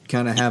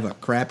kind of have a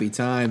crappy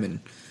time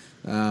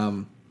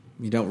and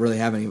you don't really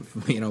have any,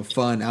 you know,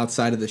 fun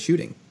outside of the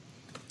shooting.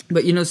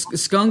 But you know,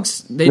 skunks,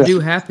 they do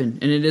happen,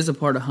 and it is a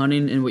part of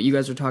hunting. And what you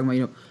guys are talking about,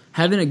 you know,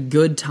 having a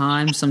good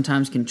time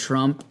sometimes can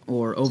trump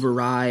or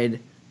override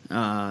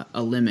a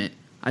limit.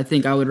 I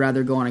think I would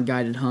rather go on a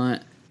guided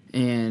hunt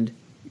and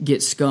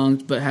get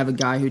skunked, but have a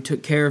guy who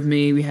took care of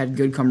me. We had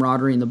good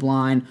camaraderie in the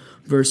blind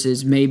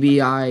versus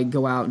maybe I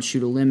go out and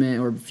shoot a limit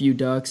or a few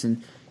ducks,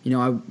 and you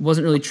know, I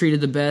wasn't really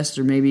treated the best,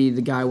 or maybe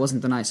the guy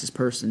wasn't the nicest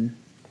person.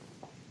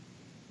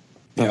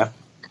 Yeah.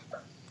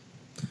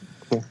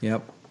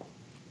 Yep.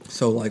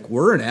 So, like,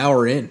 we're an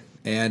hour in,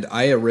 and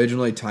I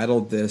originally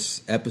titled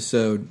this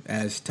episode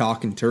as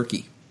Talking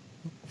Turkey.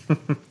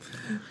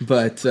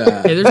 But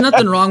hey, there's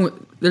nothing wrong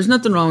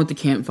with the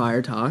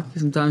campfire talk.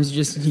 Sometimes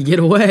you get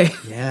away.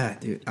 Yeah,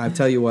 dude. I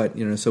tell you what,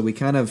 you know, so we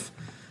kind of,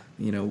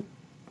 you know,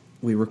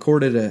 we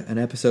recorded an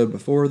episode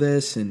before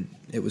this, and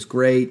it was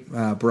great.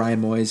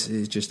 Brian Moyes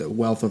is just a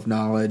wealth of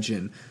knowledge,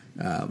 and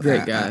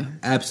great guy.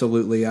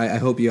 Absolutely. I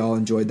hope you all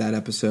enjoyed that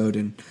episode,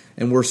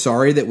 and we're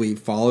sorry that we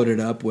followed it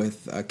up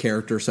with a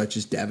character such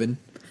as Devin.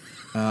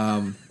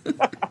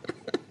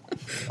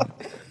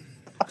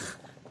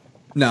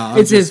 No,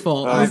 it's his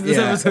fault. This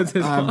yeah, episode's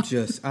his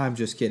fault. I'm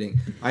just kidding.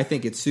 I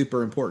think it's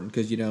super important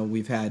because, you know,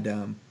 we've had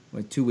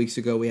like 2 weeks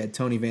ago we had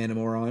Tony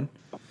Vanamore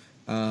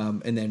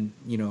on, and then,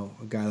 you know,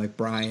 a guy like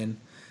Brian.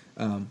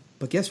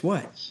 But guess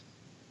what?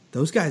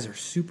 Those guys are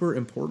super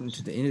important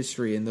to the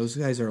industry, and those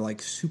guys are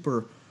like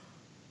super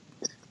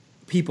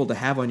people to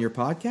have on your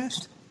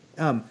podcast.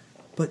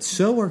 But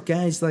so are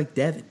guys like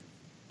Devin,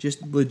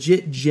 just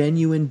legit,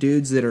 genuine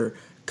dudes that are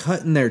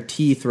cutting their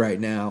teeth right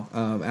now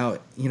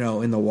out,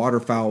 in the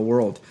waterfowl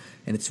world.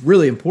 And it's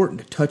really important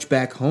to touch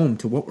back home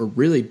to what we're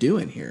really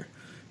doing here.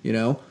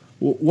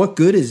 What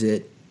good is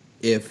it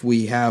if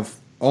we have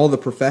all the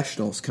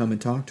professionals come and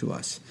talk to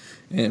us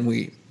and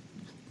we,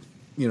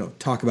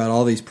 talk about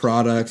all these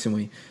products and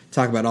we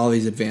talk about all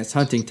these advanced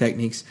hunting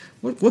techniques?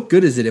 What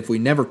good is it if we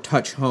never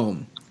touch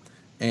home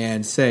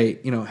and say,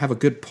 have a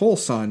good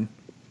pulse on,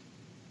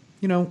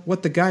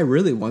 what the guy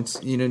really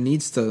wants,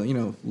 needs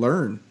to,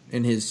 learn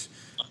in his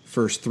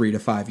first 3 to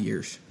 5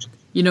 years?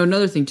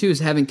 Another thing, too, is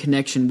having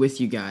connection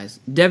with you guys.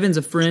 Devin's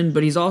a friend,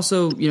 but he's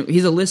also,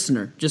 he's a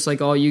listener, just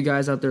like all you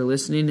guys out there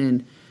listening.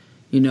 And,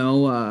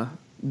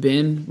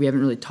 Ben, we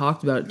haven't really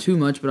talked about it too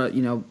much, but,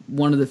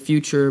 one of the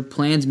future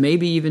plans,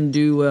 maybe even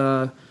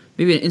do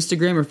maybe an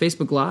Instagram or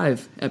Facebook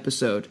Live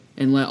episode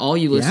and let all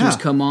you listeners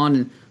come on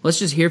and let's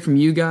just hear from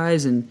you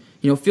guys. And,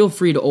 feel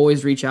free to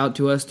always reach out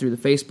to us through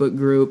the Facebook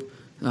group,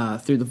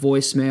 through the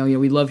voicemail.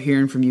 We love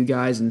hearing from you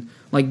guys. And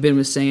like Ben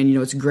was saying,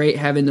 it's great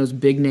having those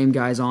big name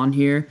guys on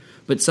here,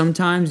 but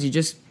sometimes you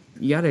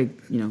got to,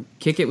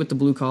 kick it with the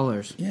blue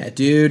collars. Yeah,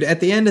 dude, at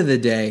the end of the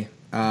day,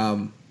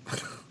 to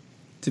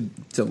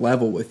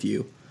level with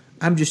you,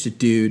 I'm just a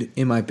dude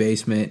in my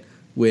basement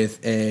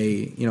with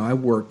I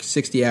work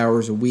 60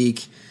 hours a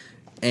week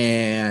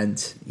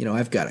and,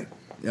 I've got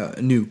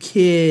a new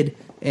kid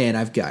and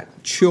I've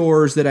got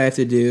chores that I have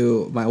to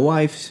do. My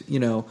wife's,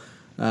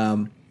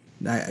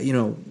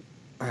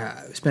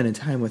 spending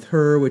time with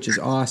her, which is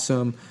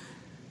awesome.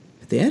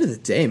 At the end of the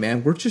day,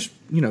 man, we're just,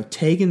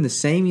 taking the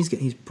same.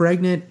 He's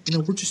pregnant.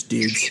 We're just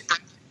dudes.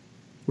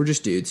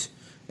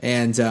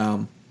 And,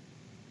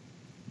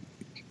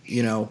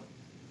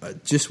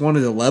 just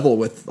wanted to level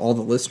with all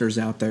the listeners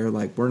out there.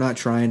 Like, we're not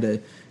trying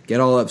to get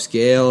all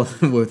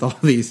upscale with all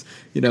these,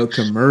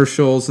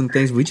 commercials and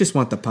things. We just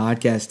want the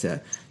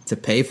podcast to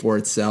pay for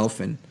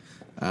itself and,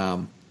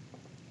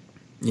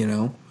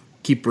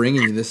 keep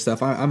bringing you this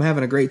stuff. I'm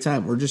having a great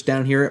time. We're just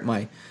down here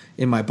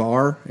in my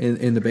bar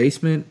in the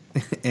basement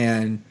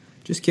and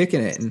just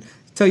kicking it. And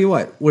tell you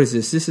what is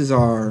this? This is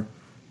our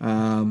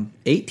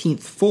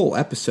 18th full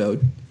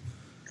episode.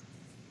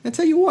 I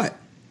tell you what,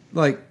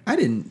 like, I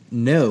didn't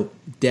know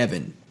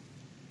Devin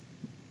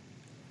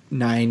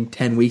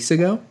 9-10 weeks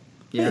ago.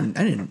 Yeah.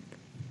 I didn't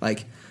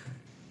like,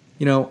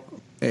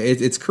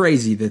 it's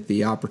crazy that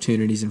the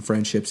opportunities and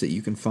friendships that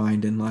you can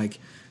find and like,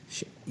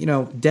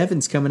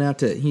 Devin's coming out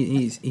to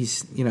he's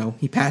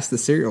he passed the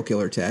serial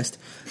killer test.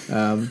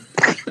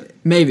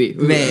 Maybe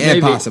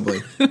possibly,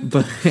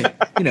 but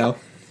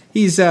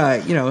he's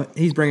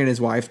he's bringing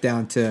his wife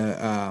down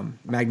to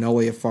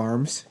Magnolia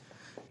Farms.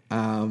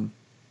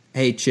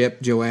 Hey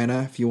Chip,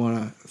 Joanna, if you want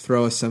to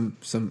throw us some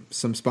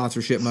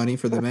sponsorship money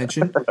for the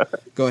mention,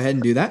 go ahead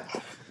and do that.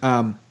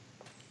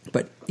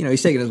 But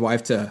he's taking his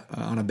wife to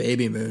on a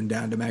baby moon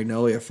down to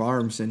Magnolia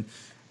Farms, and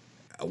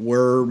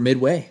we're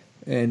midway.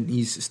 And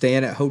he's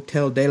staying at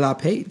Hotel de la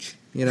Page.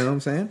 You know what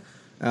I'm saying?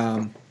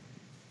 And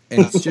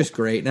it's just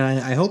great. And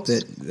I hope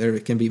that there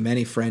can be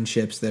many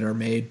friendships that are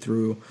made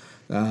through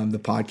the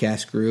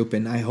podcast group.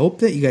 And I hope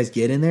that you guys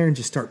get in there and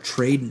just start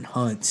trading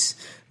hunts.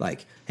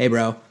 Like, hey,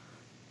 bro,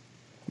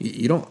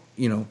 you don't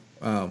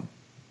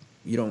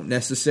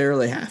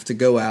necessarily have to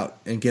go out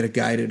and get a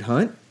guided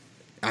hunt.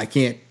 I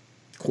can't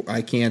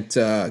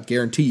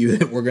guarantee you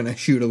that we're going to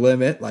shoot a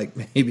limit like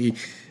maybe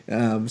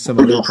some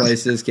other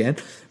places can.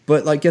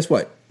 But, like, guess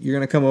what? You're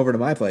going to come over to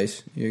my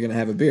place. You're going to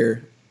have a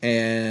beer.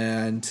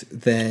 And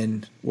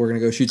then we're going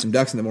to go shoot some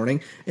ducks in the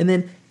morning. And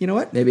then, you know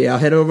what? Maybe I'll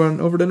head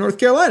over to North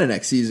Carolina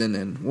next season,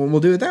 and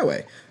we'll do it that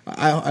way.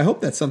 I hope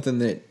that's something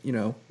that,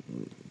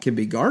 can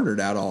be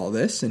garnered out of all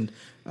this. And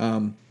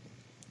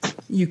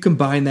you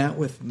combine that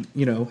with,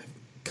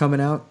 coming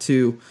out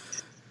to,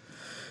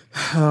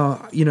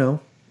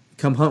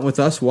 come hunt with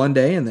us one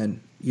day, and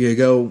then you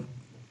go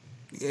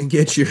and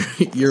get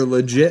your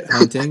legit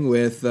hunting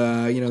with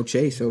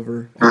Chase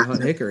over at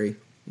Hunt Hickory,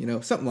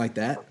 something like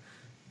that.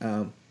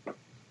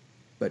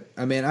 But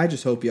I mean, I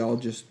just hope y'all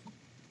just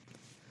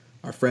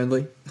are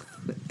friendly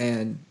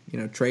and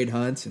trade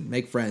hunts and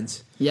make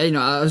friends. Yeah,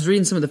 I was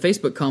reading some of the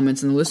Facebook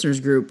comments in the listeners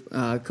group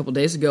a couple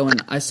days ago,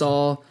 and I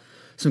saw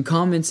some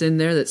comments in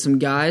there that some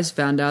guys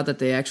found out that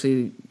they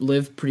actually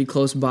live pretty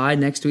close by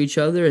next to each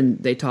other, and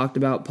they talked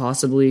about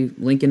possibly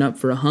linking up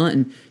for a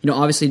hunt. And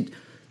obviously,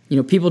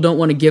 people don't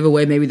want to give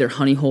away maybe their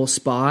honey hole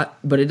spot,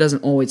 but it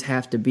doesn't always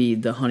have to be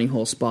the honey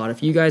hole spot.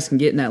 If you guys can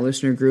get in that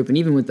listener group, and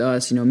even with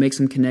us, make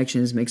some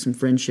connections, make some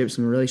friendships,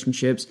 some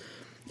relationships,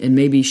 and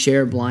maybe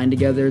share a blind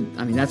together,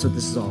 I mean, that's what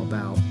this is all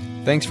about.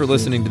 Thanks for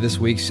listening to this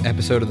week's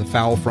episode of the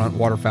Fowl Front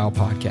Waterfowl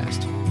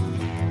Podcast.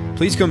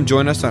 Please come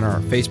join us on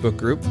our Facebook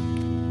group,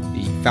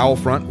 the Fowl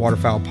Front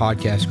Waterfowl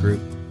Podcast group,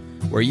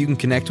 where you can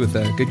connect with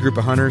a good group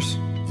of hunters,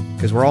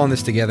 because we're all in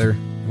this together.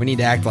 We need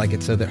to act like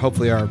it so that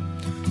hopefully our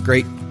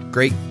great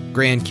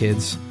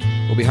grandkids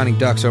will be hunting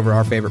ducks over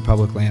our favorite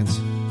public lands.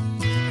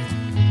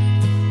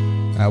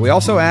 We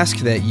also ask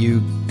that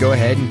you go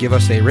ahead and give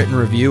us a written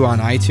review on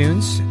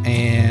iTunes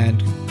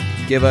and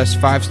give us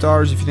 5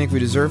 stars if you think we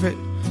deserve it.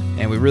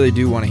 And we really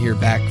do want to hear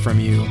back from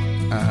you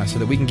so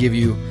that we can give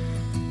you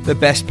the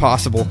best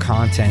possible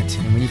content.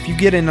 And if you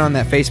get in on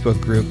that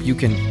Facebook group, you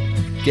can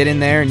get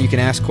in there and you can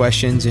ask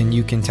questions and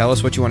you can tell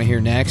us what you want to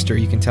hear next, or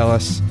you can tell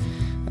us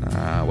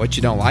what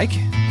you don't like,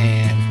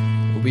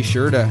 and we'll be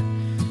sure to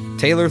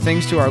tailor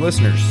things to our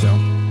listeners. So,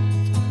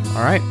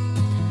 all right,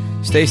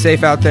 stay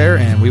safe out there,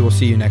 and we will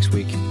see you next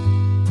week.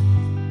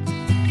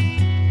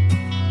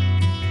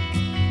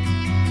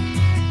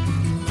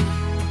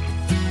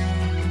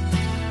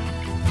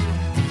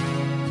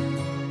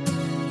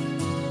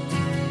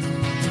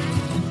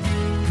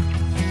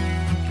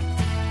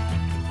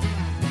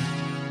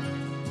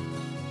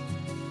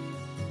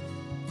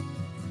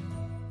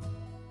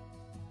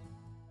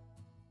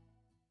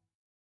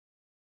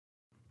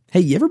 Hey,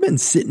 you ever been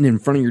sitting in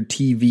front of your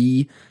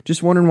TV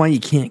just wondering why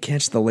you can't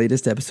catch the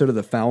latest episode of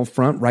The Foul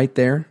Front right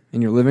there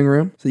in your living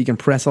room so you can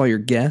press all your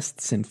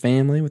guests and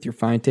family with your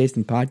fine taste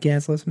in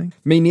podcast listening?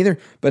 Me neither,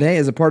 but hey,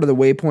 as a part of the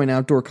Waypoint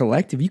Outdoor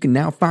Collective, you can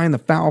now find The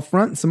Foul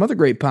Front and some other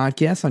great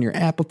podcasts on your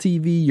Apple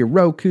TV, your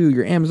Roku,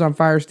 your Amazon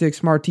Fire Stick,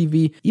 Smart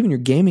TV, even your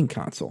gaming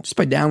console, just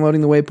by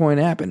downloading the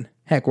Waypoint app. And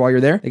heck, while you're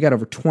there, they got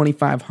over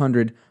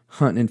 2,500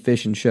 hunting and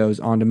fishing shows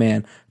on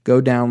demand. Go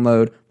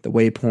download the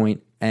Waypoint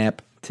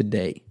app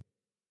today.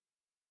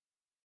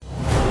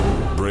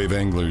 Brave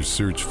anglers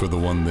search for the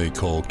one they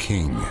call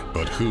king,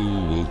 but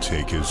who will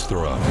take his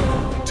throne?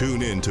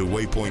 Tune in to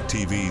Waypoint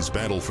TV's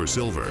Battle for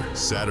Silver,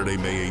 Saturday,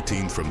 May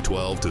 18th from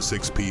 12 to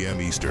 6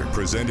 p.m. Eastern.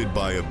 Presented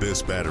by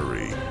Abyss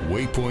Battery.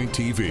 Waypoint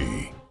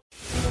TV.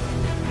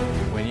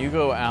 When you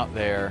go out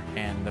there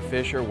and the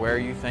fish are where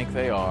you think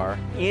they are,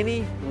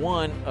 any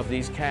one of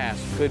these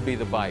casts could be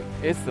the bite.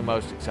 It's the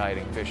most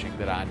exciting fishing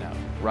that I know,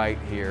 right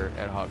here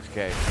at Hawks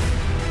Cave.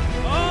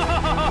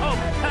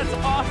 Oh, that's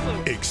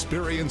awesome!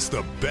 Experience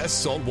the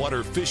best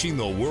saltwater fishing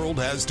the world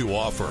has to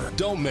offer.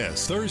 Don't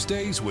miss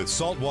Thursdays with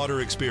Saltwater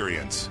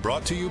Experience,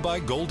 brought to you by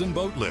Golden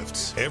Boat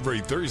Lifts,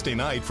 every Thursday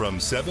night from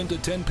 7 to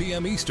 10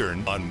 p.m.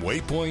 Eastern on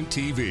Waypoint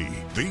TV,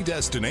 the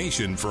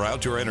destination for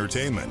outdoor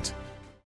entertainment.